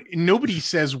gonna. Nobody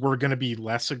says we're gonna be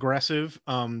less aggressive,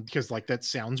 because like that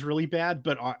sounds really bad.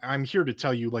 But I'm here to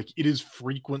tell you, like, it is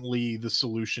frequently the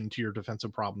solution to your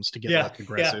defensive problems to get less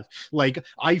aggressive. Yeah. Like,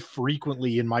 I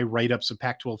frequently in my write-ups of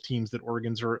Pac-12 teams that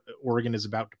Oregon is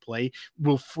about to play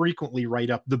will frequently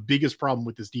write up the biggest problem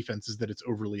with this defense is that it's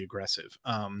overly aggressive.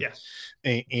 I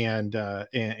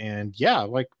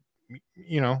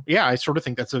sort of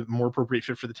think that's a more appropriate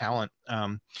fit for the talent.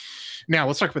 Now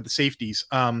let's talk about the safeties.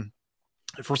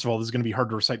 First of all, this is going to be hard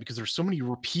to recite because there's so many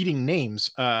repeating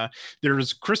names.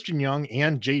 There's Christian Young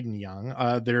and Jaden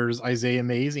Young. There's Isaiah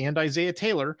Mays and Isaiah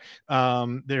Taylor.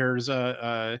 There's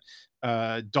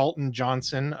Dalton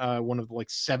Johnson, one of the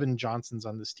 7 Johnsons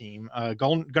on this team.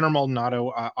 Gunnar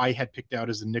Maldonado, I had picked out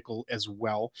as a nickel as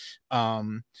well.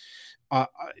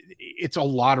 It's a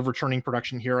lot of returning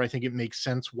production here. I think it makes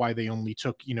sense why they only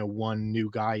took, one new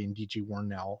guy in DJ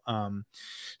Warnell.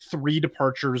 3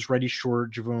 departures, Reddy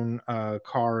Short, Javon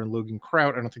Carr, and Logan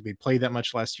Kraut. I don't think they played that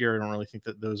much last year. I don't really think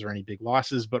that those are any big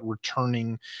losses, but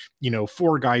returning,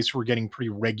 4 guys who are getting pretty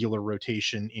regular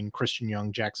rotation in Christian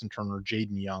Young, Jackson Turner,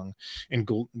 Jaden Young, and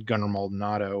Gunnar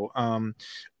Maldonado.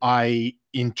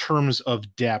 In terms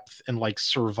of depth and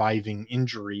surviving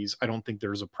injuries, I don't think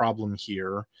there's a problem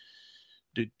here.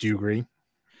 Do you agree?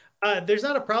 There's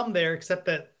not a problem there, except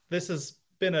that this has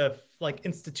been a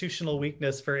institutional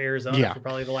weakness for Arizona for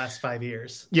probably the last 5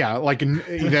 years. Yeah,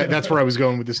 that's where I was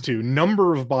going with this too.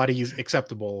 Number of bodies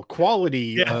acceptable,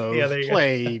 quality of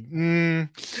play.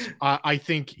 I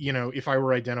think if I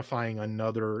were identifying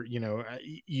another,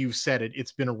 you said it.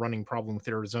 It's been a running problem with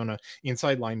Arizona,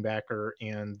 inside linebacker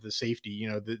and the safety.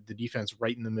 The defense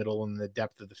right in the middle and the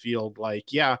depth of the field.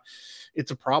 It's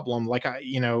a problem.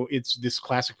 It's this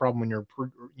classic problem when you're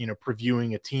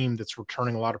previewing a team that's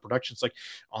returning a lot of production. It's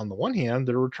on the one hand,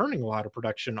 they're returning a lot of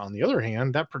production. On the other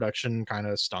hand, that production kind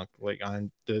of stunk.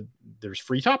 There's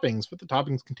free toppings, but the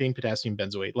toppings contain potassium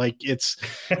benzoate.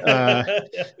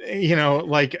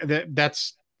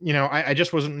 That's I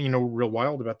just wasn't, real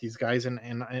wild about these guys.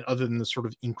 And other than the sort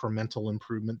of incremental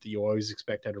improvement that you always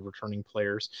expect out of returning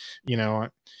players,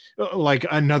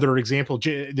 another example,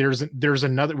 there's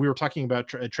another, we were talking about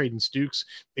Traden Stukes,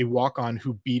 a walk-on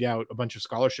who beat out a bunch of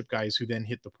scholarship guys who then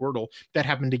hit the portal. That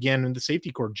happened again in the safety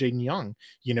corps. Jaden Young,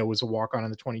 was a walk-on in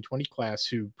the 2020 class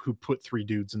who put 3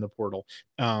 dudes in the portal.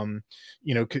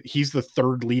 He's the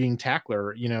 3rd leading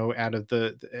tackler, out of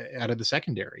the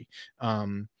secondary.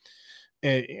 I'm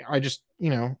just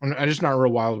not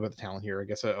real wild about the talent here. I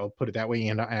guess I'll put it that way.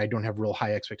 And I don't have real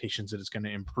high expectations that it's going to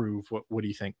improve. What do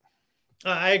you think?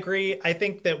 I agree. I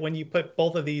think that when you put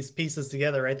both of these pieces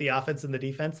together, right, the offense and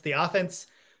the offense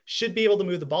should be able to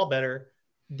move the ball better.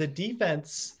 The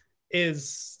defense is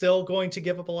still going to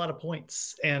give up a lot of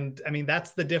points. And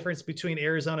that's the difference between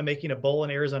Arizona making a bowl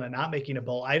and Arizona not making a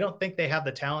bowl. I don't think they have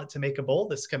the talent to make a bowl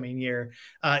this coming year,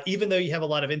 even though you have a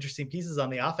lot of interesting pieces on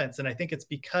the offense. And I think it's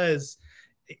because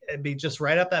it'd be just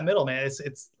right up that middle, man.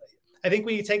 I think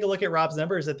when you take a look at Rob's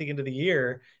numbers at the end of the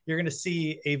year, you're going to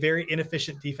see a very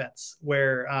inefficient defense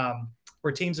where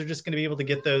teams are just going to be able to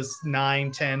get those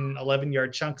 9, 10,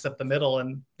 11-yard chunks up the middle.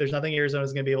 And there's nothing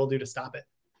Arizona's going to be able to do to stop it.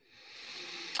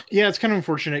 Yeah, it's kind of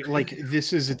unfortunate.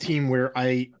 This is a team where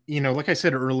like I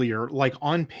said earlier,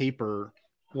 on paper,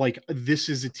 this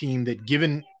is a team that,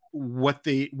 given what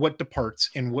departs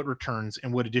and what returns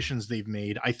and what additions they've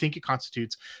made, I think it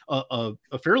constitutes a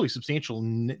fairly substantial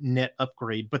net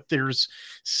upgrade. But there's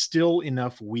still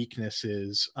enough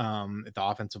weaknesses at the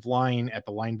offensive line, at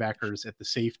the linebackers, at the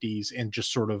safeties, and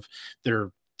just sort of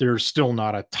they're still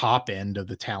not a top end of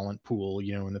the talent pool,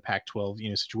 in the Pac-12,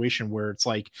 situation where it's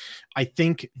I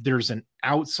think there's an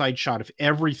outside shot if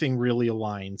everything really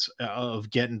aligns of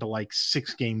getting to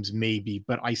 6 games maybe,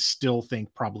 but I still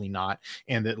think probably not.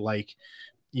 And that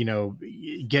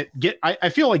I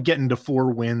feel like getting to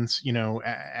 4 wins,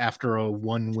 after a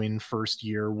 1-win first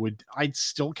year I'd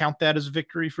still count that as a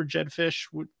victory for Jedd Fisch.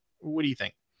 What do you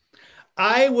think?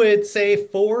 I would say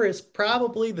 4 is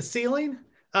probably the ceiling,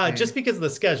 just because of the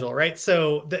schedule, right?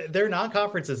 So their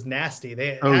non-conference is nasty.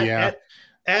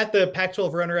 At the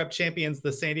Pac-12 runner-up champions,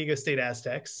 the San Diego State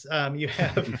Aztecs, you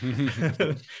have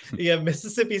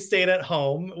Mississippi State at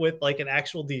home with like an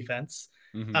actual defense.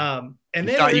 Mm-hmm. And you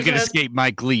then thought you could escape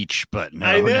Mike Leach, but no,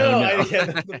 I know. no.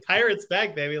 The Pirates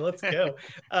back, baby. Let's go.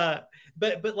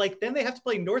 But like then they have to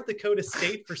play North Dakota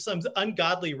State for some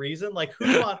ungodly reason. Like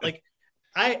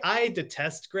I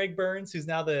detest Greg Burns, who's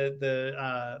now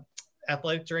the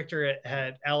athletic director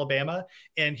at Alabama.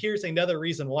 And here's another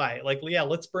reason why. Like, yeah,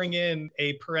 let's bring in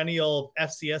a perennial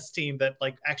FCS team that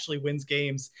like actually wins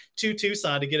games to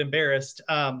Tucson to get embarrassed,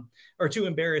 or to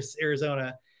embarrass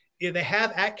Arizona. Yeah, they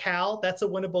have at Cal. That's a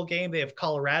winnable game. They have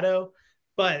Colorado.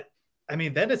 But I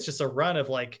mean, then it's just a run of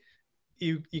like,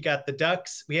 you got the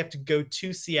Ducks. We have to go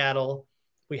to Seattle.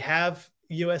 We have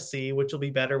USC, which will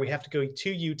be better. We have to go to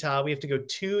Utah. We have to go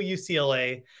to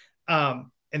UCLA.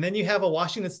 And then you have a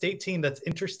Washington State team that's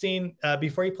interesting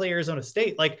before you play Arizona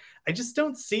State. Like, I just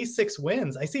don't see 6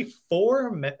 wins. I see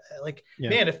 4. Like,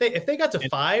 man, if they got to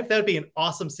 5, that would be an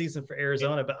awesome season for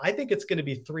Arizona. But I think it's going to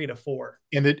be 3 to 4.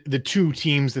 And the 2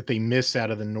 teams that they miss out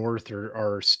of the North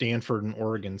are Stanford and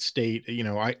Oregon State.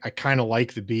 I kind of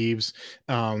like the Beavs,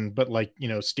 but like,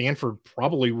 Stanford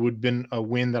probably would have been a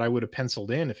win that I would have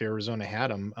penciled in if Arizona had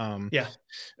them. It's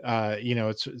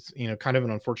kind of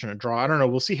an unfortunate draw. I don't know.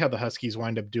 We'll see how the Huskies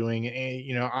wind up doing.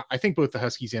 I think both the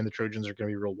Huskies and the Trojans are going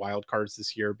to be real wild cards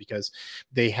this year because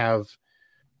they have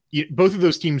both of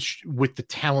those teams with the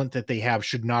talent that they have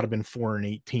should not have been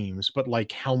 4-8 teams, but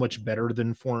like how much better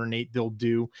than 4-8 they'll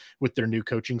do with their new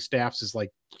coaching staffs is like,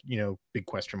 big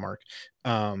question mark.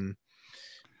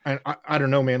 I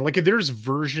don't know, man. Like there's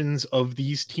versions of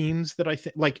these teams that I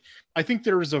think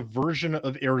there is a version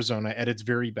of Arizona at its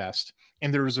very best.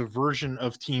 And there is a version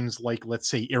of teams like, let's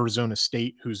say, Arizona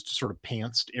State, who's sort of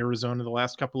pantsed Arizona the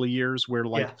last couple of years, where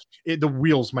the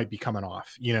wheels might be coming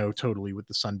off, totally with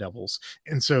the Sun Devils.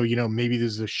 And so, maybe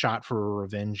there's a shot for a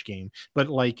revenge game, but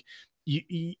like,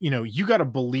 you got to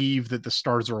believe that the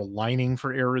stars are aligning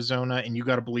for Arizona, and you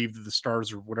got to believe that the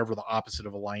stars are whatever the opposite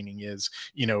of aligning is,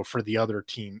 for the other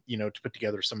team, to put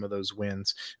together some of those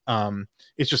wins.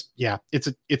 It's just, it's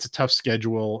a tough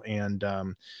schedule, and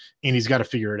he's got to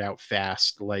figure it out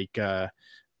fast. Like, that's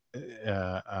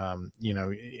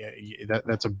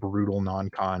a brutal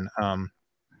non-con.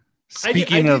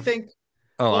 Speaking I of, think,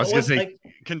 I was going to say,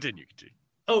 continue.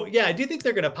 Oh yeah, I do think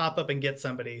they're going to pop up and get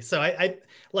somebody. So it's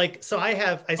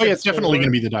definitely going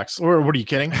to be the Ducks. Or what are you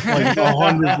kidding? Like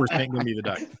 100% going to be the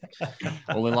Ducks.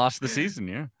 Only lost the season,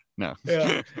 yeah. No.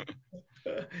 Yeah.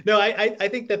 No, I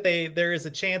think that there is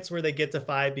a chance where they get to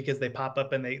 5 because they pop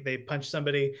up and they punch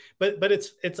somebody. But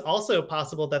it's also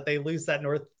possible that they lose that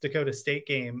North Dakota State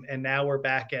game and now we're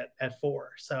back at 4.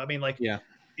 So I mean, like, yeah.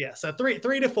 So 3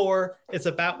 to 4 is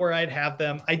about where I'd have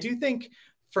them. I do think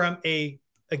from a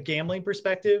gambling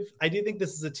perspective, I do think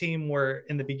this is a team where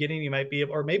in the beginning you might be,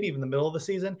 or maybe even the middle of the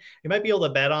season, you might be able to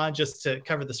bet on just to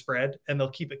cover the spread, and they'll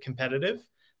keep it competitive.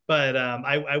 But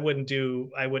I wouldn't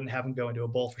have them go into a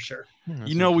bowl for sure.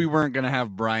 We weren't going to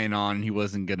have Brian on. He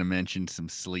wasn't going to mention some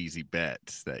sleazy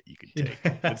bets that you could take.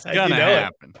 It's going to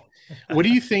happen. What do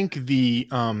you think the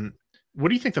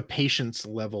patience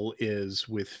level is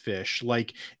with Fisch?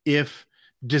 Like if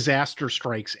disaster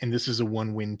strikes and this is a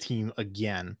 1-win team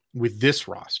again with this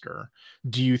roster,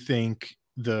 do you think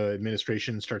the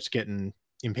administration starts getting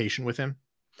impatient with him?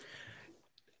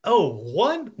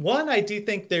 One I do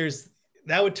think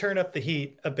that would turn up the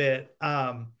heat a bit.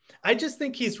 I just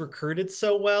think he's recruited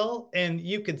so well, and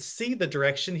you could see the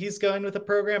direction he's going with the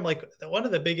program. Like one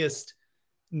of the biggest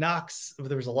knocks,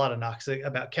 there was a lot of knocks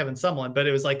about Kevin Sumlin, but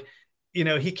it was like,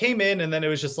 he came in and then it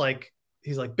was just like,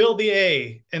 he's like, build the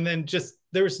A. And then just,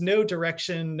 there was no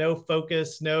direction, no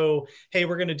focus, no, hey,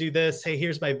 we're going to do this. Hey,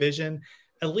 here's my vision.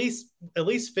 At least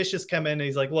Fisch has come in and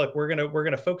he's like, look, we're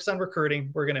going to focus on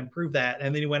recruiting. We're going to improve that.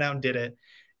 And then he went out and did it.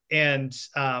 And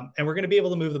we're going to be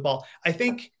able to move the ball. I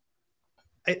think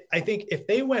if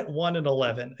they went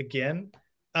 1-11 again,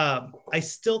 I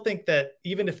still think that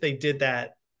even if they did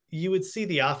that, you would see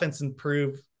the offense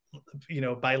improve,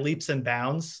 by leaps and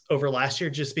bounds over last year,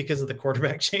 just because of the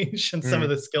quarterback change and some of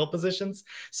the skill positions.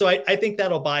 So I think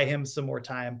that'll buy him some more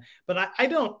time, but I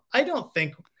don't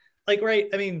think like, right.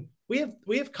 I mean,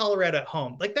 we have Colorado at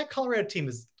home. Like that Colorado team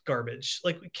is garbage.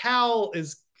 Like Cal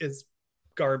is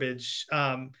garbage.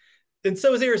 and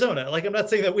so is Arizona. Like, I'm not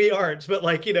saying that we aren't, but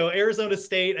like, Arizona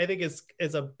State, I think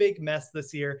is a big mess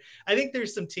this year. I think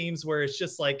there's some teams where it's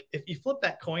just like, if you flip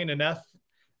that coin enough,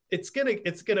 it's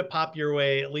gonna pop your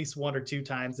way at least one or two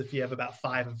times if you have about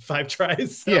five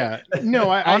tries. So. Yeah, no,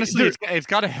 honestly, it's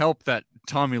got to help that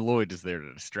Tommy Lloyd is there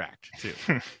to distract too.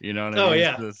 You know what I mean?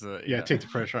 Yeah. Take the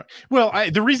pressure off. Well,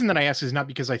 the reason that I ask is not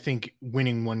because I think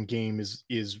winning one game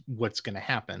is what's going to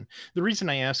happen. The reason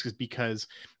I ask is because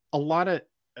a lot of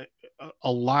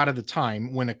the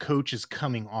time when a coach is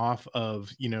coming off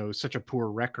of, such a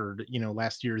poor record,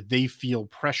 last year, they feel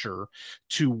pressure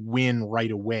to win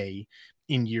right away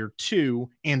in year two,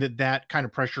 and that kind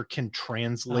of pressure can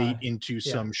translate into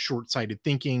some short-sighted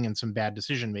thinking and some bad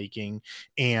decision making.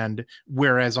 And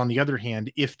whereas on the other hand,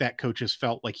 if that coach has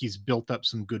felt like he's built up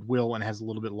some goodwill and has a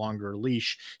little bit longer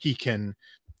leash, he can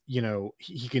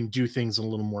he can do things in a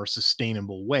little more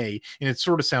sustainable way. And it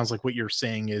sort of sounds like what you're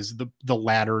saying is the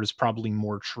latter is probably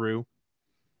more true.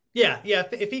 Yeah.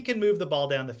 If he can move the ball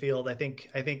down the field, I think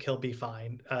he'll be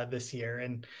fine this year.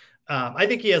 And I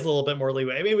think he has a little bit more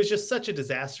leeway. I mean, it was just such a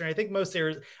disaster. I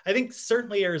think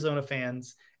certainly Arizona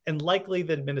fans and likely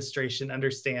the administration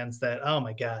understands that, oh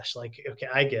my gosh, like, okay,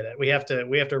 I get it. We have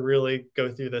to really go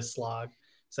through this slog.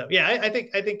 So yeah, I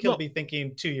think he'll be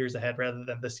thinking 2 years ahead rather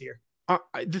than this year.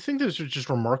 The thing that's just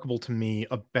remarkable to me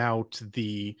about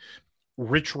the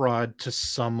Rich Rod to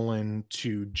Sumlin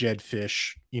to Jedd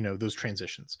Fisch, those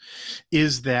transitions,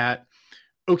 is that,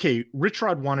 okay, Rich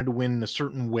Rod wanted to win in a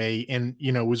certain way and,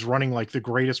 was running like the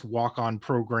greatest walk-on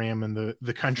program in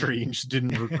the country and just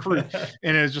didn't recruit.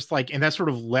 And it was just like, and that sort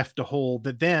of left a hole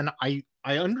that then I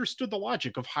understood the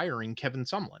logic of hiring Kevin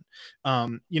Sumlin.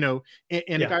 A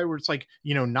guy where it's like,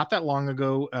 not that long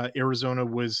ago, Arizona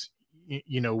was,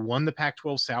 won the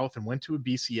Pac-12 South and went to a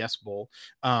BCS bowl,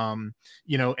 and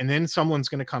then someone's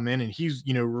going to come in and he's,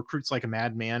 recruits like a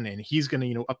madman and he's going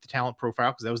to, up the talent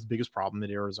profile, because that was the biggest problem at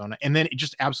Arizona. And then it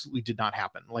just absolutely did not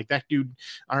happen. Like that dude,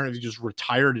 I don't know if he just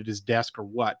retired at his desk or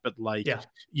what, but like, that's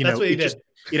what he did.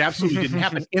 It absolutely didn't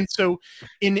happen. And so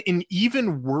in an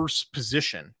even worse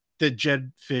position that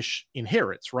Jedd Fisch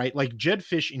inherits, right? Like Jedd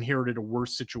Fisch inherited a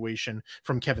worse situation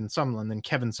from Kevin Sumlin than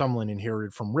Kevin Sumlin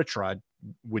inherited from Rich Rod,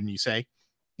 wouldn't you say?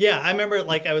 Yeah, I remember,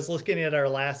 like, I was looking at our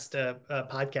last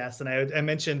podcast, and I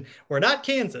mentioned we're not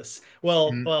Kansas.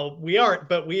 Well, we aren't,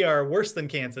 but we are worse than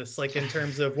Kansas, like in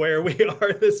terms of where we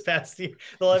are this past year,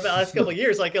 the last couple of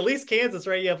years. Like at least Kansas,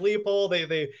 right? You have Leopold.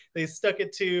 They stuck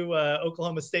it to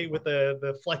Oklahoma State with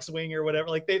the flex wing or whatever.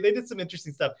 Like they did some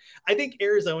interesting stuff. I think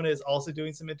Arizona is also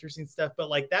doing some interesting stuff, but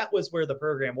like that was where the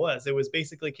program was. It was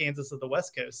basically Kansas of the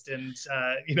West Coast, and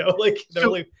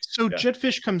Jedd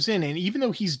Fisch comes in, and even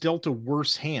though he's dealt a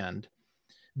worse hand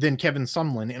than Kevin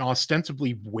Sumlin, an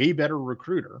ostensibly way better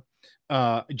recruiter,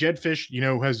 Jedd Fisch,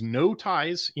 has no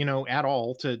ties, at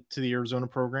all to the Arizona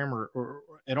program or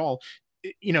at all.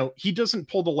 He doesn't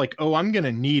pull the like, oh, I'm going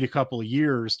to need a couple of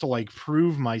years to like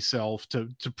prove myself to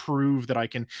prove that I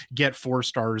can get 4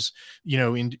 stars,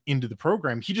 into the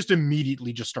program. He just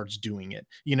immediately just starts doing it,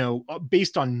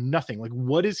 based on nothing. Like,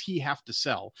 what does he have to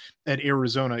sell at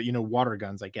Arizona? Water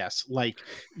guns, I guess. Like,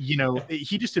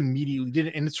 he just immediately did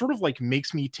it. And it sort of like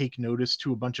makes me take notice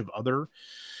to a bunch of other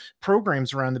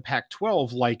programs around the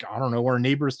Pac-12, like, I don't know, our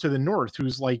neighbors to the north,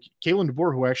 who's like Kalen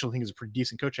DeBoer, who I actually think is a pretty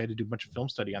decent coach. I had to do a bunch of film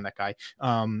study on that guy.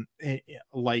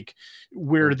 Like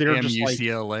where they're just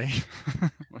UCLA.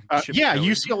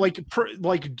 UCLA,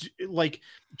 like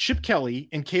Chip Kelly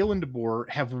and Kalen DeBoer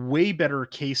have way better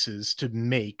cases to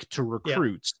make to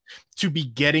recruits to be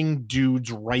getting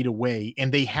dudes right away,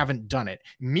 and they haven't done it.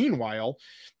 Meanwhile,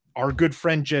 our good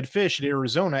friend Jedd Fisch at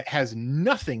Arizona has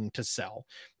nothing to sell.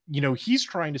 He's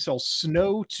trying to sell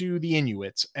snow to the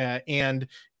Inuits, and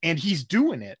he's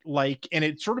doing it like, and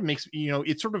it sort of makes,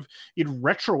 it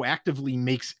retroactively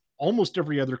makes almost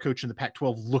every other coach in the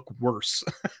Pac-12 look worse.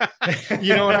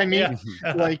 You know what I mean?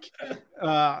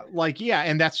 Yeah.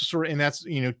 And that's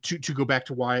to go back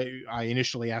to why I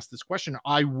initially asked this question,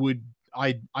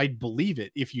 I'd believe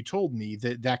it if you told me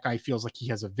that guy feels like he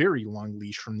has a very long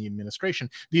leash from the administration.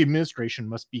 The administration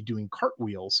must be doing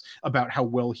cartwheels about how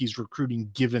well he's recruiting,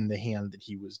 given the hand that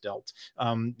he was dealt.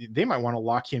 They might want to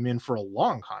lock him in for a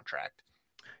long contract.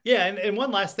 Yeah. And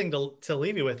one last thing to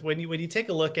leave you with, when you take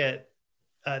a look at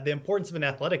the importance of an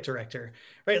athletic director,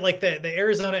 right? Like the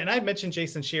Arizona, and I mentioned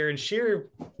Jason Scheer, and Scheer,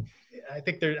 I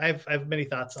think I have many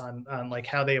thoughts on like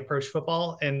how they approach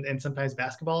football and sometimes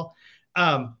basketball.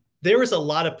 There was a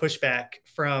lot of pushback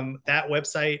from that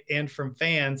website and from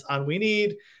fans on, we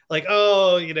need like,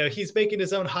 he's making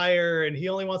his own hire and he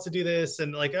only wants to do this.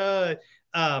 And like,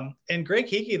 And Greg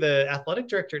Hickey, the athletic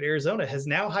director at Arizona, has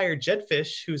now hired Jedd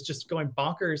Fisch, who's just going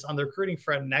bonkers on the recruiting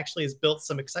front and actually has built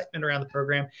some excitement around the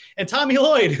program. And Tommy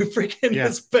Lloyd, who freaking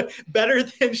is better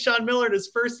than Sean Miller in his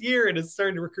first year and is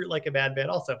starting to recruit like a madman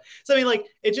also. So, I mean, like,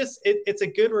 it's a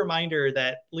good reminder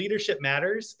that leadership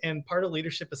matters. And part of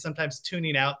leadership is sometimes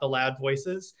tuning out the loud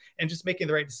voices and just making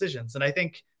the right decisions. And I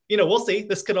think, we'll see.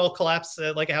 This could all collapse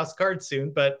like a house of cards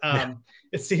soon, but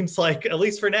it seems like, at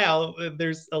least for now,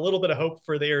 there's a little bit of hope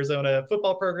for the Arizona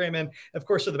football program and, of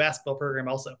course, for the basketball program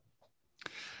also.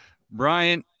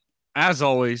 Brian, as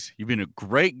always, you've been a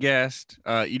great guest.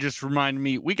 You just reminded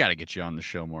me we got to get you on the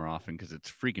show more often because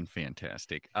it's freaking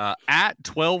fantastic. At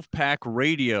 12 Pack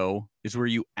Radio is where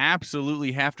you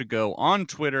absolutely have to go on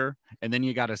Twitter, and then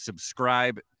you got to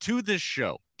subscribe to this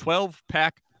show, 12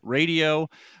 Pack Radio.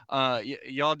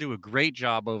 Y'all do a great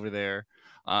job over there.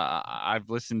 I've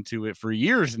listened to it for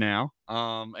years now,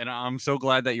 and I'm so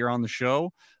glad that you're on the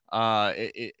show.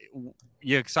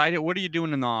 You excited? What are you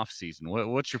doing in the off season?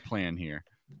 What's your plan here?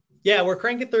 Yeah, we're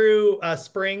cranking through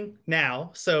spring now.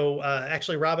 So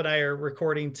actually, Rob and I are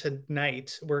recording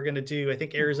tonight. We're going to do, I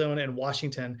think, Arizona and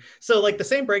Washington. So like the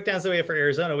same breakdowns that we have for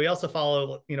Arizona, we also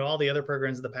follow, all the other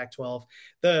programs of the Pac-12.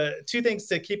 The two things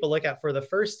to keep a lookout for. The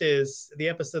first is the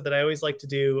episode that I always like to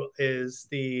do is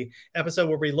the episode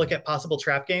where we look at possible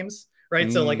trap games. Right.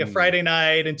 So like a Friday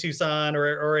night in Tucson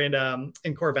or in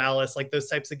Corvallis, like those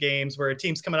types of games where a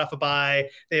team's coming off a bye,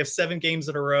 they have 7 games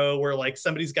in a row where like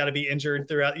somebody's got to be injured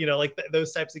throughout, like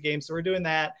those types of games. So we're doing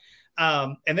that.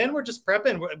 And then we're just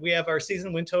prepping. We have our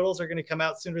season win totals are going to come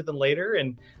out sooner than later.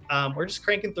 And we're just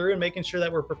cranking through and making sure that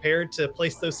we're prepared to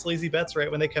place those sleazy bets right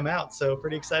when they come out. So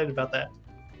pretty excited about that.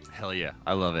 Hell yeah.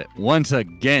 I love it. Once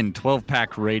again, 12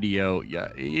 Pack Radio.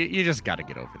 Yeah, you just got to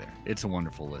get over there. It's a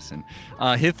wonderful listen.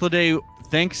 Hythloday,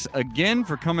 thanks again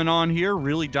for coming on here,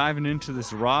 really diving into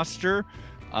this roster.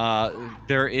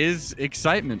 There is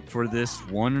excitement for this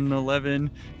 1-11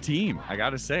 team. I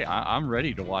got to say, I'm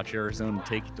ready to watch Arizona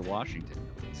take it to Washington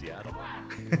in Seattle.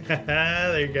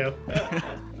 There you go.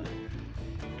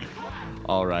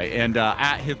 All right. And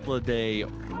at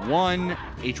Hythloday1,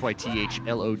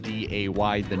 HYTHLODAY,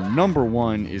 the number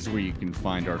 1 is where you can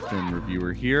find our film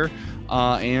reviewer here.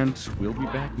 And we'll be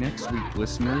back next week,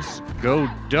 listeners. Go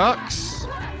Ducks.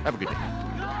 Have a good day.